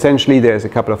 And essentially there's a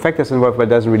couple of factors involved, but it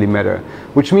doesn't really matter.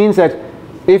 Which means that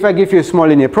if I give you a small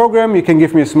linear program, you can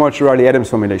give me a small Shirali-Adams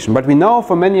formulation. But we know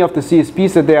for many of the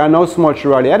CSPs that there are no small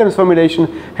Shirali-Adams formulation,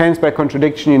 hence by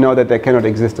contradiction you know that there cannot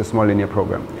exist a small linear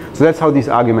program. So that's how these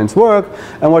arguments work.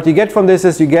 And what you get from this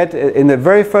is you get in the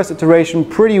very first iteration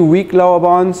pretty weak lower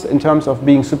bounds in terms of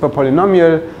being super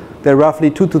polynomial. They're roughly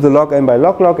 2 to the log n by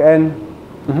log n.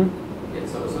 Yeah,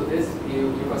 so this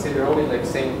you consider only like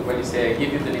saying when you say I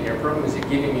give you the linear program, is you're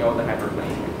giving me all the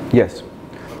hyperplanes. Yes.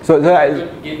 So I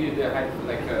could give you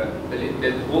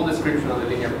the whole description of the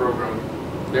linear program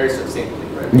very succinctly,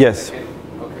 right? Yes.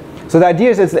 Okay. So the idea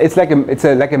is it's like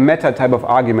a meta type of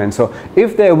argument. So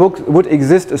if there would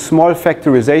exist a small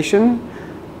factorization,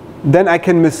 then I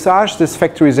can massage this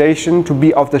factorization to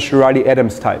be of the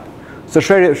Shirali-Adams type. So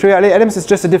Shirali-Adams is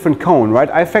just a different cone, right?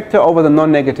 I factor over the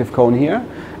non-negative cone here,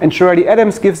 and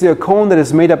Shirali-Adams gives you a cone that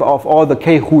is made up of all the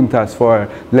k juntas for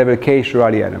level k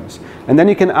Shirali-Adams. And then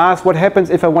you can ask what happens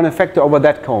if I want to factor over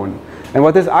that cone. And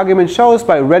what this argument shows,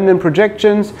 by random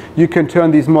projections, you can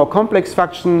turn these more complex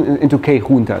functions into k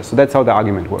juntas. So that's how the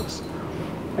argument works.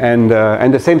 And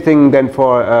the same thing then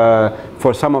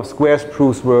for sum of squares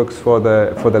proofs works for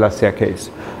the Lasserre case.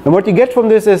 And what you get from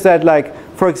this is that, like,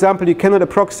 for example, you cannot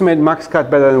approximate max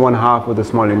cut better than 1/2 with a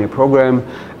small linear program,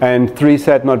 and 3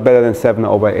 set not better than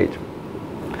 7/8.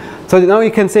 So now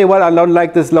you can say, well, I don't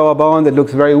like this lower bound, it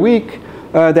looks very weak.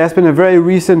 There's been a very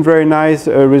recent, very nice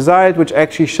result which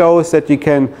actually shows that you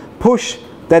can push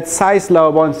that size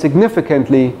lower bound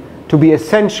significantly to be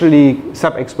essentially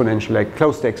sub-exponential, like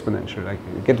close to exponential. Like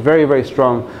you get very, very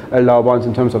strong lower bounds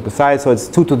in terms of the size, so it's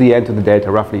 2 to the n to the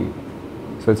delta roughly.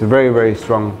 So it's a very, very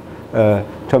strong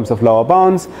terms of lower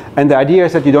bounds. And the idea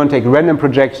is that you don't take random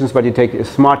projections, but you take a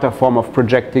smarter form of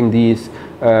projecting these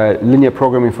linear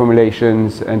programming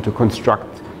formulations and to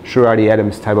construct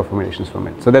Girardi-Adams type of formulations from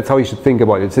it. So that's how you should think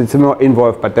about it. It's more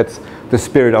involved, but that's the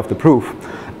spirit of the proof.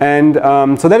 And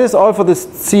so that is all for the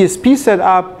CSP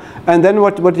setup. And then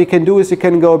what you can do is you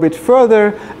can go a bit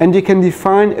further and you can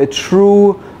define a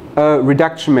true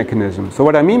reduction mechanism. So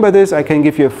what I mean by this, I can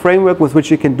give you a framework with which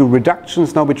you can do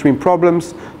reductions now between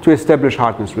problems to establish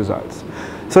hardness results.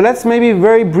 So let's maybe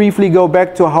very briefly go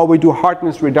back to how we do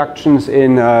hardness reductions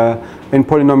in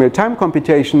polynomial time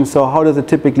computation. So how does it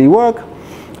typically work?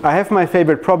 I have my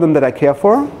favorite problem that I care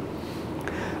for.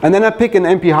 And then I pick an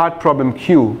NP-hard problem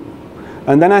Q.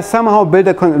 And then I somehow build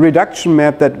a reduction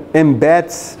map that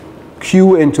embeds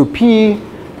Q into P,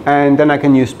 and then I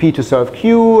can use P to solve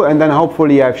Q, and then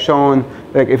hopefully I've shown,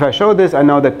 like if I show this, I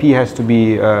know that P has to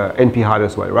be NP hard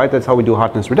as well, right? That's how we do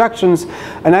hardness reductions.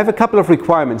 And I have a couple of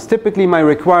requirements. Typically my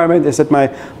requirement is that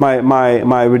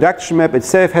my reduction map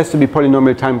itself has to be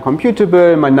polynomial time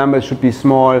computable, my numbers should be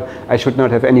small, I should not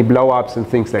have any blow-ups and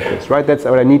things like this, right? That's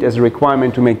what I need as a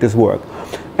requirement to make this work.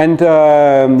 And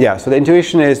yeah, so the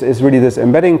intuition is really this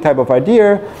embedding type of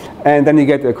idea, and then you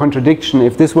get a contradiction.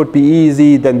 If this would be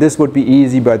easy, then this would be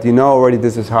easy, but you know already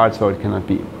this is hard, so it cannot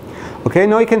be. Okay,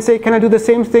 now you can say, can I do the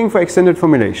same thing for extended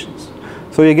formulations?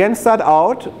 So you again start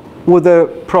out with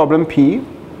a problem P,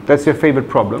 that's your favorite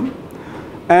problem.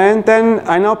 And then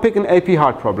I now pick an LP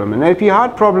hard problem. An LP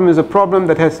hard problem is a problem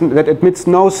that admits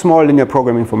no small linear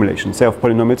programming formulation, say of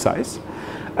polynomial size.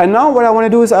 And now what I want to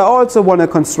do is I also want to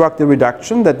construct a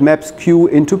reduction that maps Q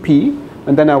into P,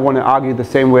 and then I want to argue the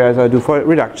same way as I do for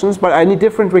reductions, but I need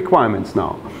different requirements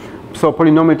now. So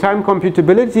polynomial time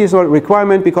computability is a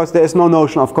requirement because there is no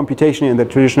notion of computation in the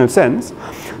traditional sense.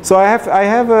 So I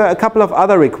have a couple of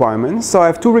other requirements. So I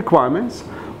have two requirements.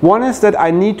 One is that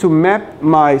I need to map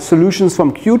my solutions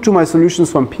from Q to my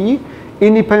solutions from P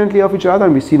independently of each other,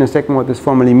 and we see in a second what this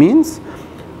formally means.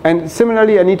 And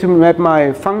similarly, I need to map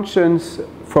my functions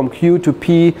from Q to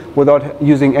P without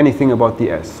using anything about the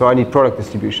S. So I need product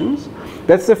distributions.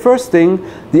 That's the first thing.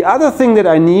 The other thing that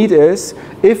I need is,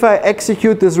 if I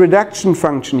execute this reduction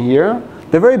function here,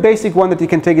 the very basic one that you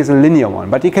can take is a linear one,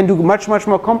 but you can do much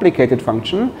more complicated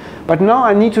function. But now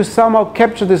I need to somehow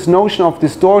capture this notion of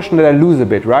distortion that I lose a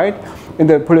bit, right? In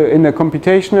the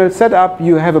computational setup,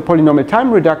 you have a polynomial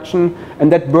time reduction, and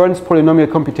that burns polynomial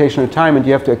computational time, and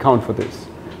you have to account for this.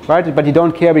 Right? But you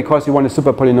don't care because you want a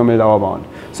super polynomial lower bound.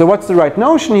 So what's the right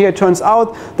notion here? It turns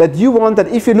out that you want that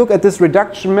if you look at this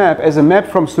reduction map as a map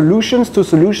from solutions to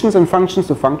solutions and functions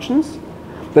to functions,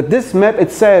 that this map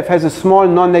itself has a small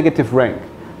non-negative rank.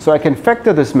 So I can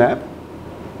factor this map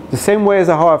the same way as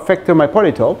how I factor my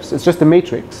polytopes. It's just a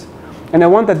matrix. And I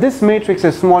want that this matrix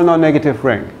has small non-negative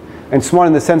rank, and small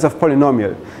in the sense of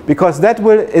polynomial, because that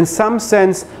will in some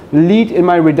sense lead in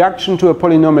my reduction to a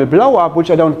polynomial blow-up,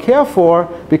 which I don't care for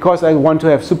because I want to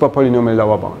have super polynomial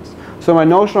lower bounds. So my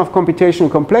notion of computational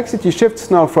complexity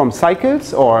shifts now from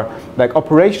cycles or like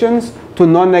operations to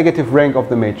non-negative rank of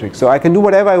the matrix. So I can do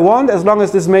whatever I want as long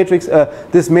as this matrix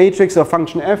or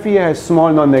function f here has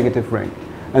small non-negative rank,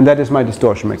 and that is my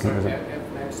distortion mechanism.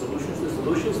 Have solutions to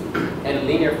solutions and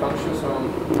linear functions from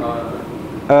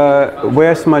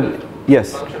where's my,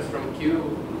 yes. Functions from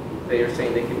Q, they are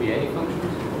saying they can be any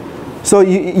functions? So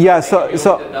yeah,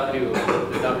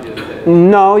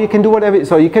 no, you can do whatever,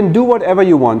 so you can do whatever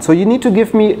you want. So you need to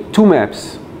give me two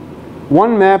maps.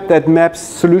 One map that maps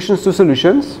solutions to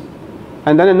solutions,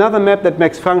 and then another map that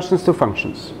maps functions to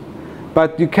functions.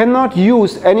 But you cannot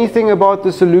use anything about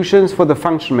the solutions for the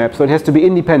function map, so it has to be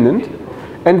independent,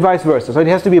 and vice versa. So it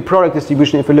has to be a product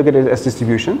distribution if you look at it as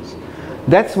distributions.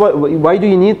 That's why do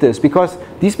you need this? Because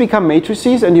these become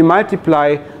matrices, and you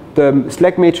multiply the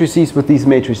slack matrices with these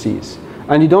matrices.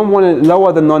 And you don't want to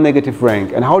lower the non-negative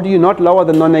rank. And how do you not lower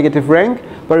the non-negative rank?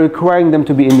 By requiring them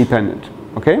to be independent.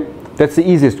 Okay? That's the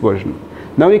easiest version.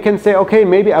 Now you can say, okay,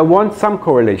 maybe I want some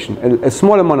correlation, a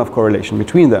small amount of correlation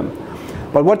between them.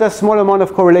 But what does small amount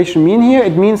of correlation mean here?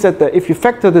 It means that if you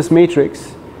factor this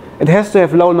matrix, it has to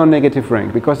have low non-negative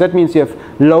rank, because that means you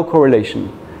have low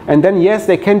correlation. And then yes,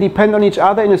 they can depend on each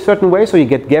other in a certain way, so you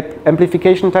get gap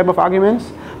amplification type of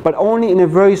arguments, but only in a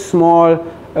very small,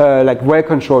 like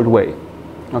well-controlled way.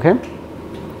 Okay?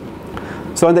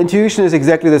 So the intuition is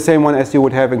exactly the same one as you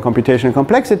would have in computational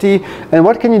complexity. And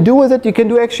what can you do with it? You can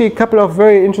do actually a couple of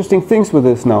very interesting things with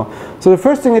this now. So the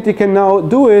first thing that you can now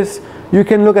do is you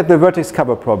can look at the vertex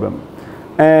cover problem.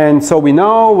 And so we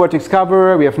know vertex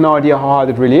cover, we have no idea how hard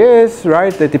it really is,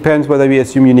 right? That depends whether we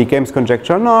assume unique games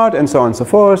conjecture or not, and so on and so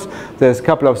forth. There's a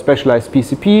couple of specialized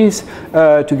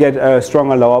PCPs to get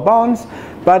stronger lower bounds.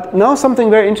 But now something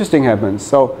very interesting happens.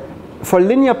 So for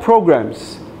linear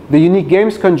programs, the unique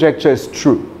games conjecture is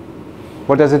true.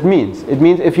 What does it mean? It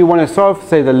means if you want to solve,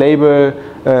 say, the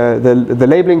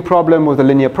labeling problem with a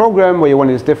linear program where you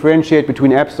want to differentiate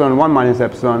between epsilon and 1 minus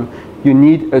epsilon, you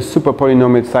need a super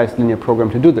polynomial sized linear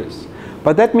program to do this.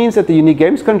 But that means that the unique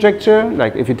games conjecture,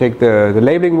 like if you take the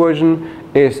labeling version,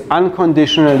 is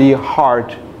unconditionally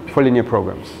hard for linear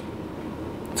programs.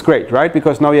 It's great, right?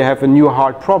 Because now you have a new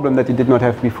hard problem that you did not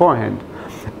have beforehand.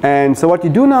 And so what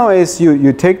you do now is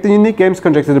you take the unique games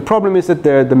conjecture. The problem is that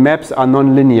the maps are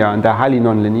non-linear and they're highly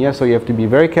non-linear, so you have to be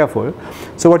very careful.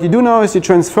 So what you do now is you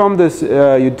transform this,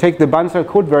 you take the Banzhal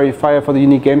code verifier for the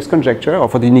unique games conjecture, or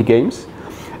for the unique games,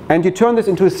 and you turn this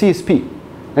into a CSP.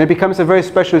 And it becomes a very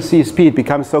special CSP. It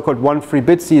becomes so-called 1 free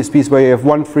bit CSPs, where you have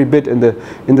 1 free bit in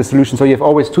the solution. So you have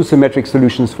always 2 symmetric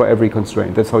solutions for every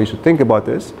constraint. That's how you should think about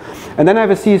this. And then I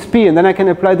have a CSP, and then I can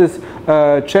apply this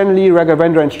Chen, Li,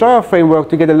 Raghavendra, and Steuer framework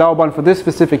to get a Laubahn for this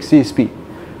specific CSP.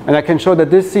 And I can show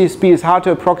that this CSP is hard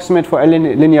to approximate for a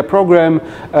linear program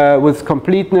with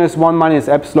completeness 1 minus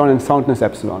epsilon and soundness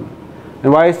epsilon.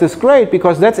 And why is this great?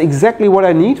 Because that's exactly what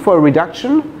I need for a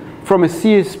reduction from a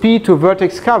CSP to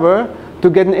vertex cover to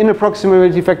get an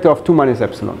inapproximability factor of 2 minus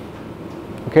epsilon.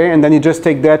 Okay, and then you just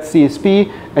take that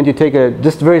CSP and you take a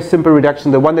just very simple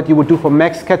reduction, the one that you would do for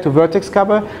max cat to vertex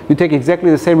cover. You take exactly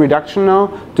the same reduction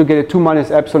now to get a 2 minus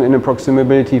epsilon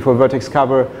inapproximability for vertex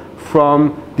cover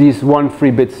from these 1 free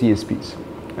bit CSPs.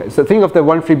 So think of the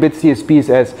 1 free bit CSPs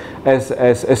as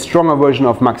a stronger version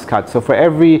of max cut. So for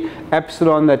every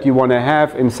epsilon that you want to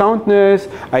have in soundness,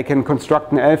 I can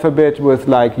construct an alphabet with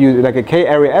like a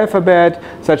k-array alphabet,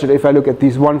 such that if I look at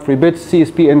these 1 free bit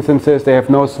CSP instances, they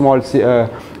have no small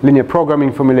linear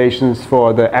programming formulations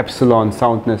for the epsilon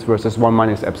soundness versus 1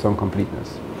 minus epsilon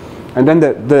completeness. And then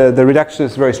the reduction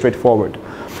is very straightforward.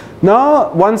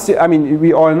 Now,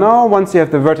 we all know, once you have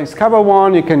the vertex cover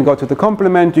one, you can go to the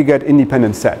complement, you get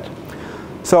independent set.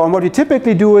 So what you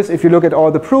typically do is, if you look at all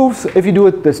the proofs, if you do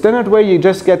it the standard way, you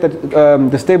just get that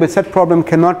the stable set problem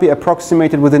cannot be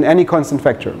approximated within any constant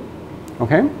factor.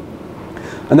 Okay?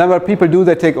 And then what people do,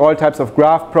 they take all types of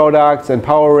graph products and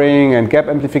powering and gap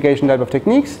amplification type of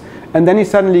techniques, and then you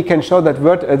suddenly can show that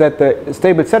the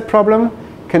stable set problem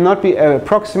cannot be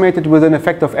approximated within a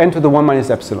factor of n to the 1 minus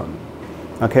epsilon.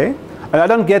 Okay, and I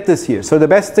don't get this here. So the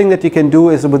best thing that you can do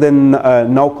is within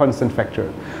no constant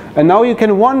factor. And now you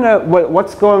can wonder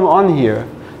what's going on here.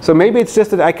 So maybe it's just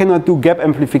that I cannot do gap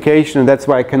amplification and that's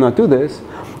why I cannot do this.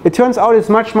 It turns out it's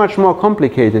much, much more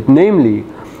complicated. Namely,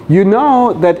 you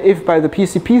know that if by the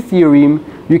PCP theorem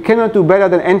you cannot do better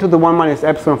than n to the 1 minus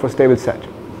epsilon for stable set.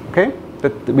 Okay,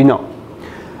 that we know.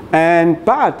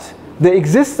 But there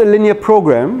exists a linear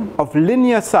program of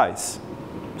linear size.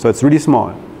 So it's really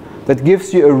small. That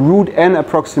gives you a root n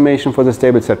approximation for the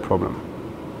stable set problem.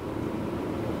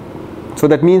 So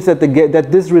that means that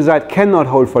this result cannot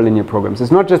hold for linear programs.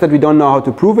 It's not just that we don't know how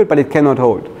to prove it, but it cannot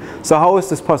hold. So how is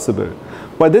this possible?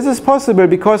 Well, this is possible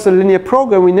because a linear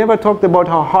program, we never talked about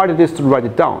how hard it is to write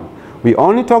it down. We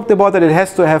only talked about that it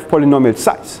has to have polynomial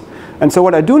size. And so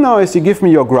what I do now is you give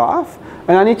me your graph,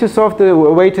 and I need to solve the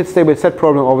weighted stable set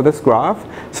problem over this graph.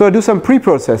 So I do some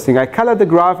pre-processing. I color the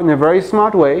graph in a very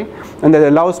smart way, and that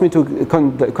allows me to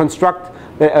construct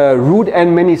root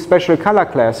n many special color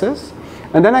classes.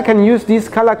 And then I can use these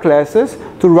color classes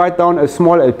to write down a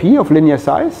small LP of linear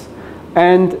size.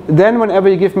 And then whenever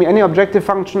you give me any objective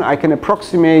function, I can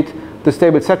approximate the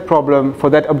stable set problem for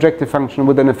that objective function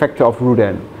within a factor of root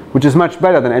n, which is much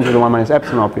better than n to the 1 minus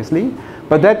epsilon, obviously.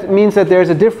 But that means that there's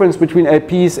a difference between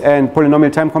LPs and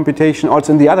polynomial time computation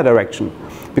also in the other direction.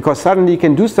 Because suddenly you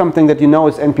can do something that you know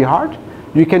is NP hard,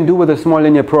 you can do with a small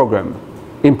linear program.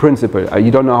 In principle. You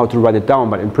don't know how to write it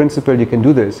down, but in principle you can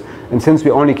do this. And since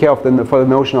we only care for the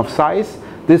notion of size,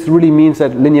 this really means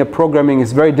that linear programming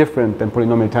is very different than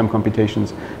polynomial time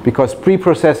computations, because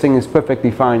pre-processing is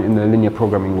perfectly fine in the linear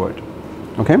programming world.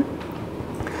 Okay?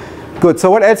 Good.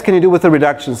 So what else can you do with the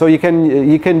reduction? So you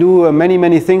can do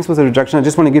many things with the reduction. I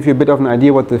just want to give you a bit of an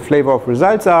idea what the flavor of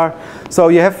results are. So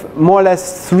you have more or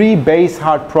less 3 base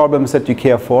hard problems that you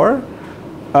care for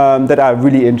that are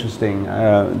really interesting.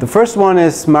 The first one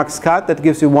is max cut, that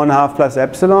gives you 1/2 plus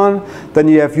epsilon. Then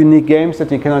you have unique games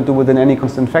that you cannot do within any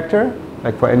constant factor,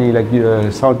 like for any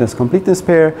soundness completeness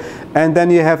pair. And then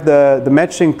you have the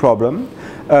matching problem.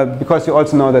 Because you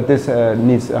also know that this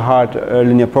needs a hard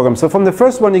linear program. So from the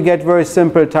first one you get very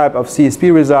simple type of CSP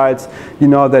results. You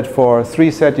know that for 3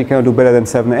 set you cannot do better than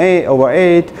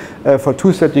 7/8. For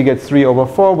 2 set you get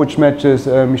 3/4, which matches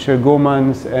Michel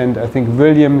Gaumann's and I think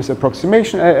Williams'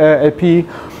 approximation LP.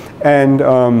 And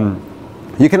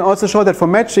You can also show that for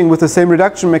matching with the same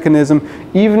reduction mechanism,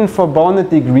 even for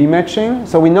bounded degree matching.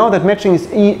 So we know that matching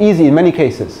is easy in many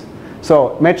cases.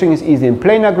 So matching is easy in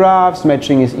planar graphs,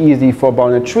 matching is easy for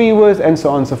bounded tree width, and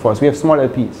so on and so forth. We have small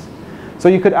LPs. So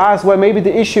you could ask, well, maybe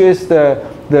the issue is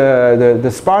the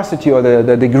sparsity or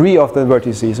the degree of the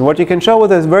vertices. And what you can show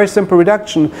with a very simple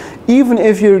reduction, even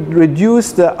if you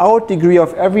reduce the out degree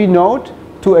of every node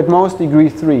to at most degree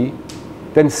 3,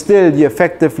 then still you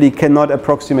effectively cannot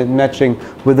approximate matching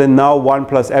within now 1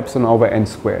 plus epsilon over n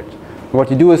squared.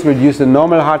 What you do is reduce the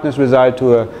normal hardness result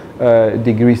to a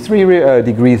degree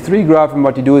 3 graph, and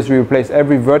what you do is you replace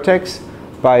every vertex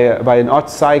by an odd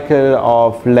cycle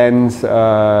of length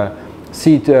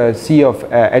c of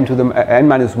n to the n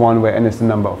minus 1, where n is the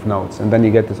number of nodes, and then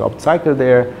you get this odd cycle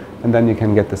there, and then you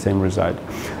can get the same result.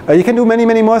 You can do many,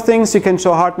 many more things. You can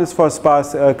show hardness for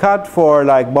sparse cut, for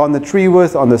like bounded tree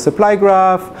width on the supply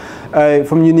graph.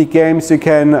 From unique games, you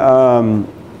can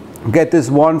get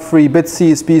this 1 free bit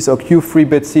CSPs or Q free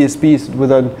bit CSPs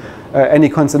with any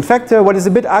constant factor. What is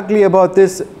a bit ugly about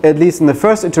this, at least in the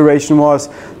first iteration, was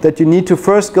that you need to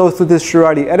first go through this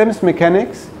Girardi-Adams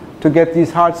mechanics to get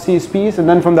these hard CSPs, and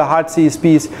then from the hard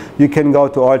CSPs you can go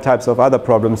to all types of other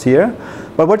problems here.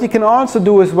 But what you can also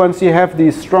do is, once you have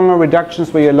these stronger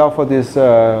reductions where you allow for this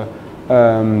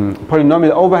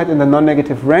polynomial overhead in the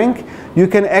non-negative rank, you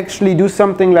can actually do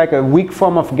something like a weak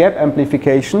form of gap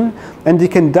amplification, and you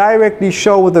can directly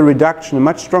show with a reduction, a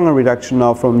much stronger reduction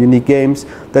now from unique games,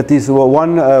 that these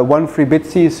 1 free bit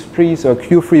CSPs or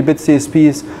Q free bit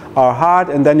CSPs are hard,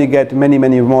 and then you get many,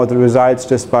 many more the results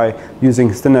just by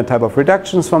using standard type of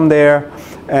reductions from there.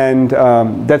 And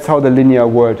that's how the linear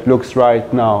world looks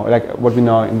right now, like what we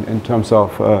know in terms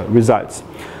of results.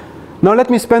 Now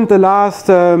let me spend the last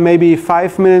maybe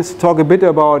 5 minutes to talk a bit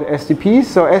about SDPs.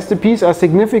 So SDPs are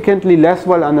significantly less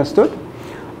well understood,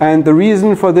 and the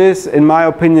reason for this, in my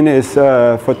opinion, is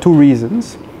for 2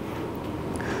 reasons.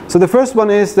 So the first one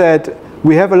is that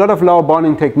we have a lot of lower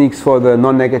bounding techniques for the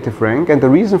non-negative rank, and the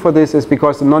reason for this is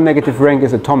because the non-negative rank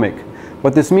is atomic.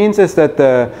 What this means is that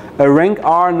a rank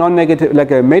R non-negative, like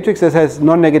a matrix that has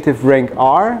non-negative rank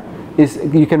R, is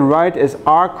you can write as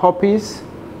R copies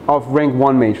of rank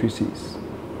 1 matrices.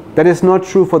 That is not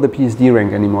true for the PSD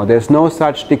rank anymore. There's no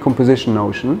such decomposition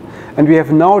notion, and we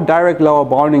have no direct lower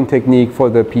bounding technique for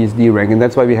the PSD rank, and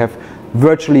that's why we have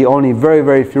virtually only very,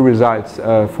 very few results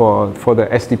for the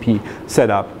SDP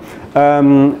setup.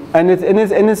 And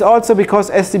it's also because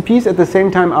SDPs at the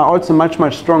same time are also much,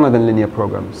 much stronger than linear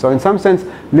programs. So in some sense,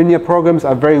 linear programs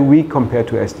are very weak compared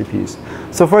to SDPs.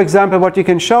 So for example, what you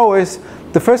can show is,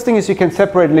 the first thing is you can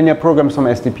separate linear programs from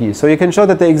SDPs. So you can show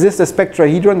that there exists a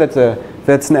spectrahedron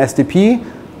that's an SDP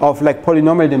of like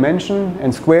polynomial dimension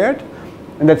and squared.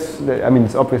 And that's, I mean,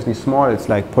 it's obviously small, it's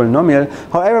like polynomial.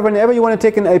 However, whenever you want to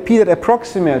take an LP that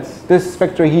approximates this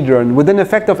spectrahedron within a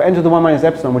factor of n to the 1 minus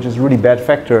epsilon, which is a really bad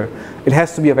factor, it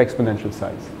has to be of exponential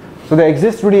size. So there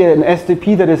exists really an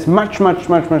SDP that is much, much,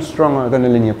 much, much stronger than a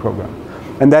linear program.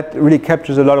 And that really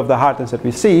captures a lot of the hardness that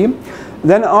we see.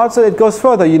 Then also it goes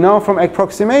further. You know from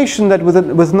approximation that with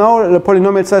no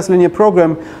polynomial size linear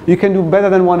program, you can do better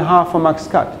than 1/2 for max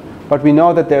cut. But we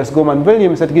know that there's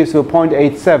Gorman-Williams that gives you a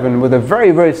 0.87 with a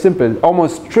very, very simple,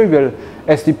 almost trivial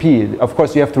SDP. Of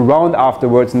course, you have to round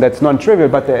afterwards, and that's non-trivial,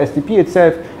 but the SDP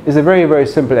itself is a very, very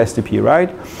simple SDP, right?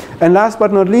 And last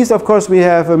but not least, of course, we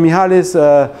have Mihaly's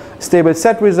stable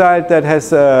set result that has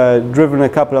driven a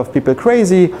couple of people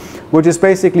crazy, which is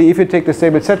basically if you take the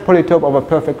stable set polytope over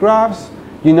perfect graphs,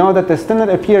 you know that the standard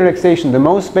LP relaxation, the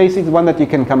most basic one that you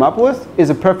can come up with, is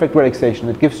a perfect relaxation.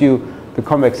 It gives you the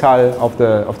convex hull of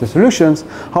the solutions.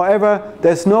 However,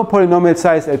 there's no polynomial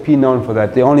size LP known for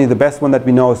that. The best one that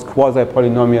we know is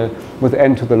quasi-polynomial with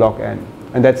n to the log n.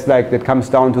 And that's like, that comes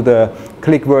down to the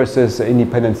clique versus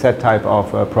independent set type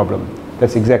of problem.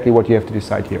 That's exactly what you have to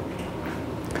decide here.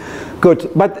 Good,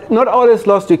 but not all is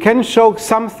lost. You can show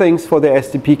some things for the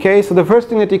SDP case. So the first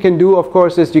thing that you can do, of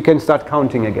course, is you can start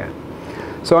counting again.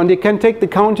 So, and you can take the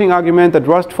counting argument that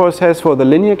Rostforce has for the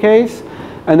linear case,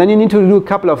 and then you need to do a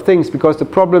couple of things, because the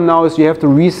problem now is you have to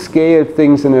rescale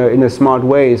things in a smart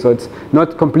way. So it's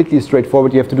not completely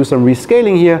straightforward. You have to do some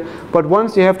rescaling here. But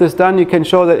once you have this done, you can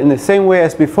show that in the same way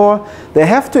as before, there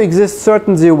have to exist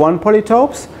certain 0-1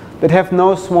 polytopes that have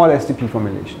no small SDP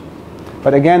formulation.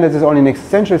 But again, this is only an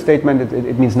existential statement.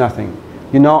 It means nothing.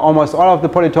 You know, almost all of the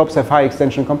polytopes have high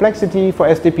extension complexity for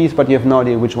SDPs, but you have no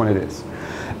idea which one it is.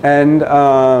 And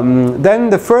then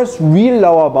the first real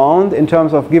lower bound in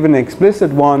terms of given an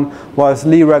explicit one was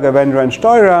Lee, Raghavendra, and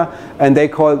Steurer, and they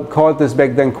called this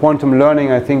back then quantum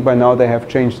learning. I think by now they have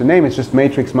changed the name. It's just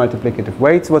matrix multiplicative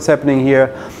weights what's happening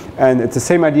here. And it's the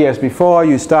same idea as before.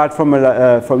 You start from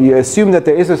you assume that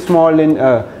there is a small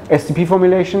SDP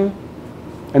formulation,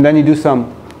 and then you do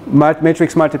some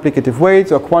matrix multiplicative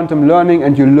weights or quantum learning,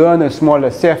 and you learn a small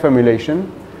Lasserre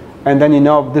formulation. And then you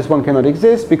know this one cannot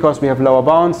exist because we have lower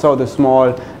bounds, so the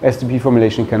small SDP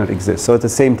formulation cannot exist. So it's the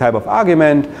same type of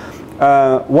argument.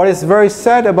 What is very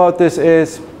sad about this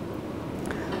is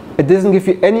it doesn't give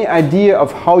you any idea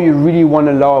of how you really want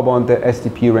to lower bound the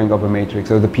SDP rank of a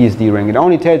matrix or the PSD rank. It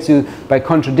only tells you by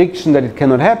contradiction that it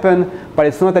cannot happen, but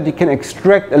it's not that you can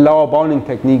extract a lower bounding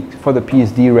technique for the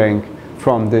PSD rank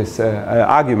from this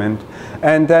argument.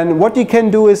 And then what you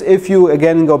can do is, if you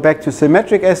again go back to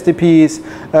symmetric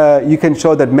SDPs, you can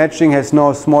show that matching has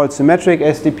no small symmetric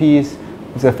SDPs.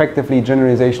 It's effectively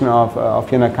generalization of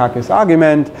Yanakakis'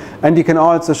 argument. And you can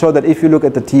also show that if you look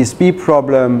at the TSP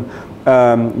problem,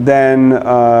 then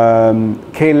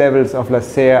K levels of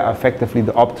Lasserre are effectively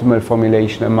the optimal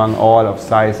formulation among all of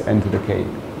size n to the K,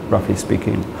 roughly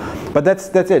speaking. But that's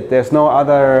it. There's no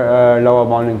other lower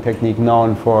bounding technique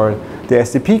known for the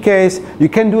SDP case. You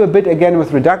can do a bit again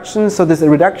with reductions. So this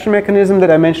reduction mechanism that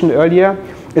I mentioned earlier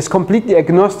is completely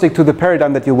agnostic to the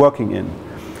paradigm that you're working in.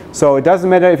 So it doesn't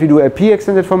matter if you do LP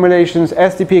extended formulations,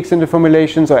 SDP extended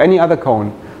formulations, or any other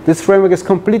cone. This framework is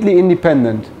completely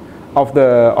independent of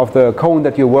the cone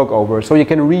that you work over. So you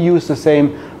can reuse the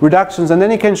same reductions, and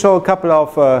then you can show a couple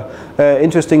of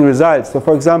interesting results. So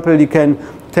for example, you can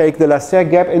take the Lasserre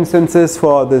gap instances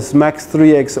for this max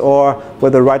 3XOR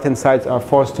where the right hand sides are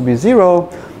forced to be 0,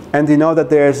 and you know that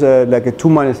there's like a 2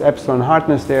 minus epsilon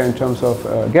hardness there in terms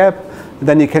of gap.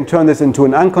 Then you can turn this into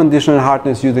an unconditional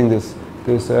hardness using this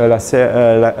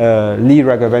Lasserre, Lee,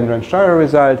 Raghavendra, and Steurer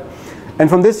result. And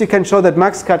from this you can show that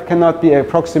max cut cannot be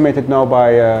approximated now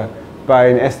by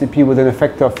an SDP with an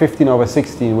factor of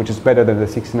 15/16, which is better than the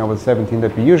 16/17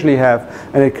 that we usually have,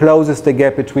 and it closes the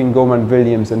gap between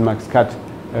Goldman-Williams and max cut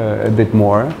a bit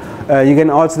more. You can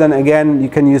also then again, you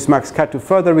can use max cut to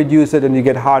further reduce it, and you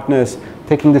get hardness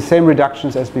taking the same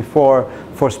reductions as before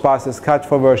for sparsest cut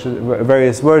for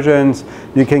various versions.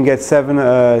 You can get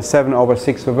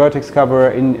 7/6 for vertex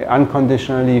cover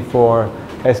unconditionally for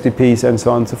SDPs and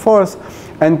so on and so forth.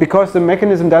 And because the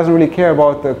mechanism doesn't really care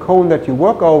about the cone that you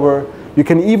work over, you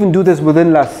can even do this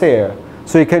within Lasserre.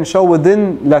 So you can show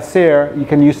within Lasserre, you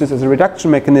can use this as a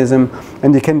reduction mechanism,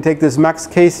 and you can take this max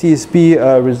KCSP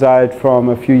result from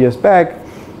a few years back,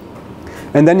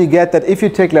 and then you get that if you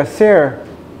take Lasserre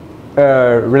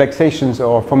relaxations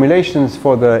or formulations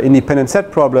for the independent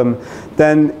set problem,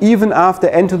 then even after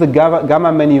n to the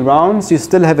gamma many rounds, you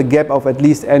still have a gap of at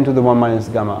least n to the 1 minus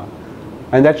gamma.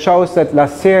 And that shows that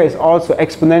Lasserre is also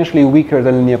exponentially weaker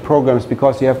than linear programs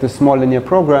because you have this small linear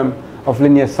program of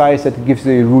linear size that gives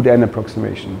you a root n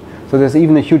approximation. So there's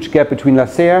even a huge gap between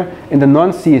Lasserre in the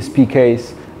non-CSP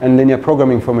case and linear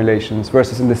programming formulations,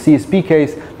 versus in the CSP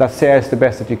case, Lasserre is the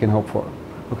best that you can hope for.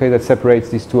 Okay, that separates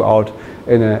these two out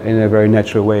in a very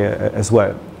natural way as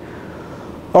well.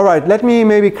 All right, let me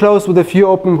maybe close with a few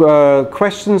open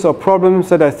questions or problems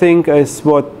that I think is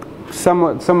what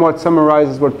somewhat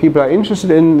summarizes what people are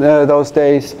interested in those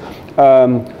days.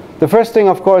 The first thing,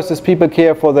 of course, is people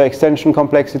care for the extension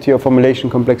complexity or formulation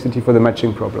complexity for the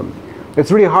matching problem.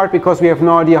 It's really hard because we have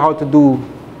no idea how to do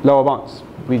lower bounds.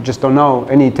 We just don't know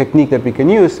any technique that we can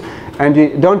use. And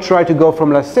you don't try to go from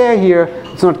Lasserre here.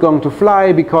 It's not going to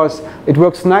fly because it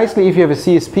works nicely if you have a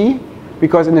CSP.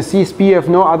 Because in a CSP you have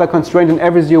no other constraint, and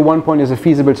every 0,1 point is a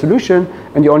feasible solution,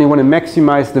 and you only want to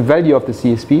maximize the value of the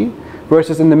CSP.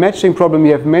 Versus in the matching problem,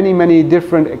 you have many, many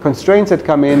different constraints that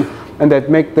come in and that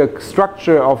make the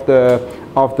structure of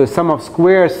the sum of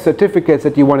squares certificates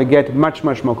that you want to get much,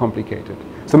 much more complicated.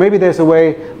 So maybe there's a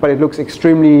way, but it looks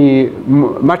extremely,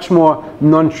 much more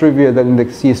non-trivial than in the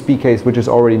CSP case, which is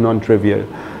already non-trivial.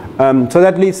 So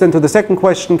that leads then to the second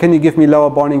question: can you give me lower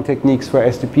bounding techniques for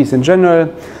SDPs in general?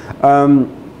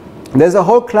 There's a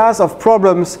whole class of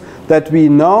problems that we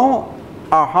know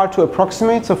are hard to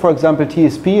approximate, so for example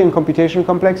TSP and computational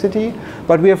complexity,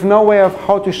 but we have no way of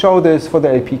how to show this for the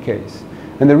LP case.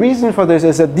 And the reason for this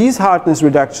is that these hardness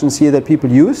reductions here that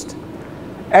people used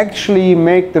actually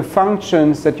make the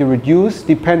functions that you reduce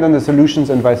depend on the solutions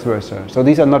and vice versa. So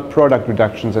these are not product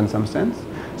reductions in some sense.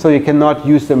 So you cannot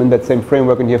use them in that same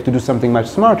framework, and you have to do something much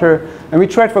smarter. And we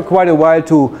tried for quite a while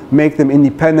to make them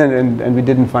independent, and we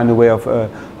didn't find a way of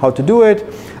how to do it.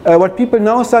 What people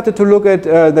now started to look at,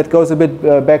 that goes a bit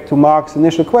back to Mark's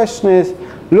initial question, is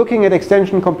looking at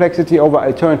extension complexity over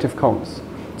alternative cones.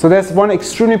 So there's one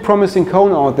extremely promising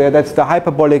cone out there, that's the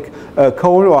hyperbolic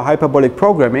cone or hyperbolic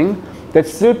programming.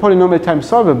 That's still polynomial time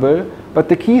solvable, but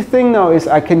the key thing now is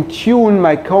I can tune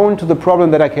my cone to the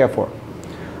problem that I care for.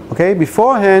 Okay,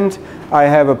 beforehand I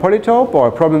have a polytope or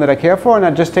a problem that I care for, and I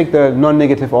just take the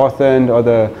non-negative orthant or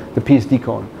the PSD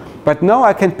cone. But now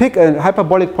I can pick a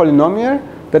hyperbolic polynomial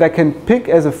that I can pick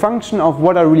as a function of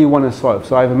what I really want to solve.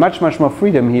 So I have much more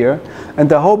freedom here. And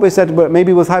the hope is that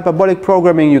maybe with hyperbolic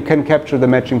programming you can capture the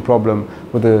matching problem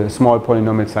with a small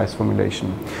polynomial size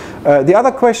formulation. The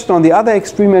other question on the other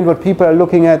extreme end, what people are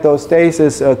looking at those days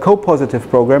is copositive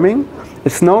programming.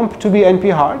 It's known to be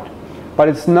NP hard, but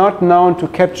it's not known to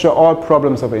capture all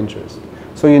problems of interest.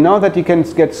 So you know that you can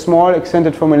get small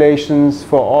extended formulations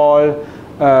for all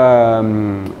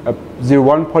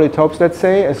 0,1 polytopes, let's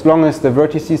say, as long as the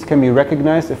vertices can be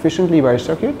recognized efficiently by a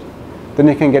circuit. Then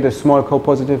you can get a small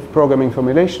copositive programming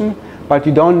formulation, but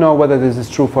you don't know whether this is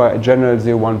true for a general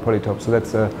 0,1 polytope. So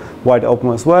that's wide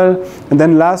open as well. And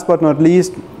then last but not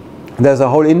least, there's a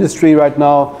whole industry right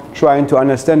now trying to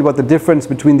understand what the difference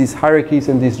between these hierarchies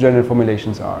and these general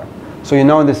formulations are. So you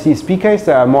know in the CSP case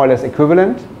they are more or less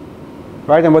equivalent,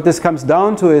 right? And what this comes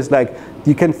down to is like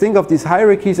you can think of these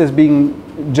hierarchies as being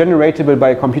generatable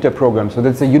by a computer program. So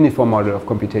that's a uniform model of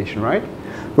computation, right?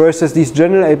 Versus these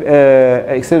general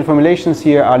extended formulations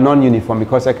here are non-uniform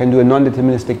because I can do a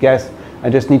non-deterministic guess. I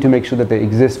just need to make sure that they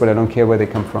exist, but I don't care where they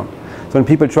come from. So when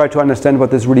people try to understand what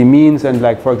this really means, and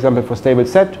like for example for stable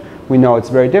set, we know it's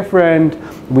very different.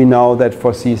 We know that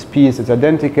for CSPs it's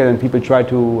identical, and people try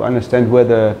to understand where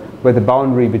the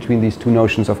boundary between these two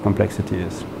notions of complexity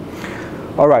is.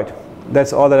 All right,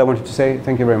 that's all that I wanted to say.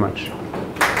 Thank you very much.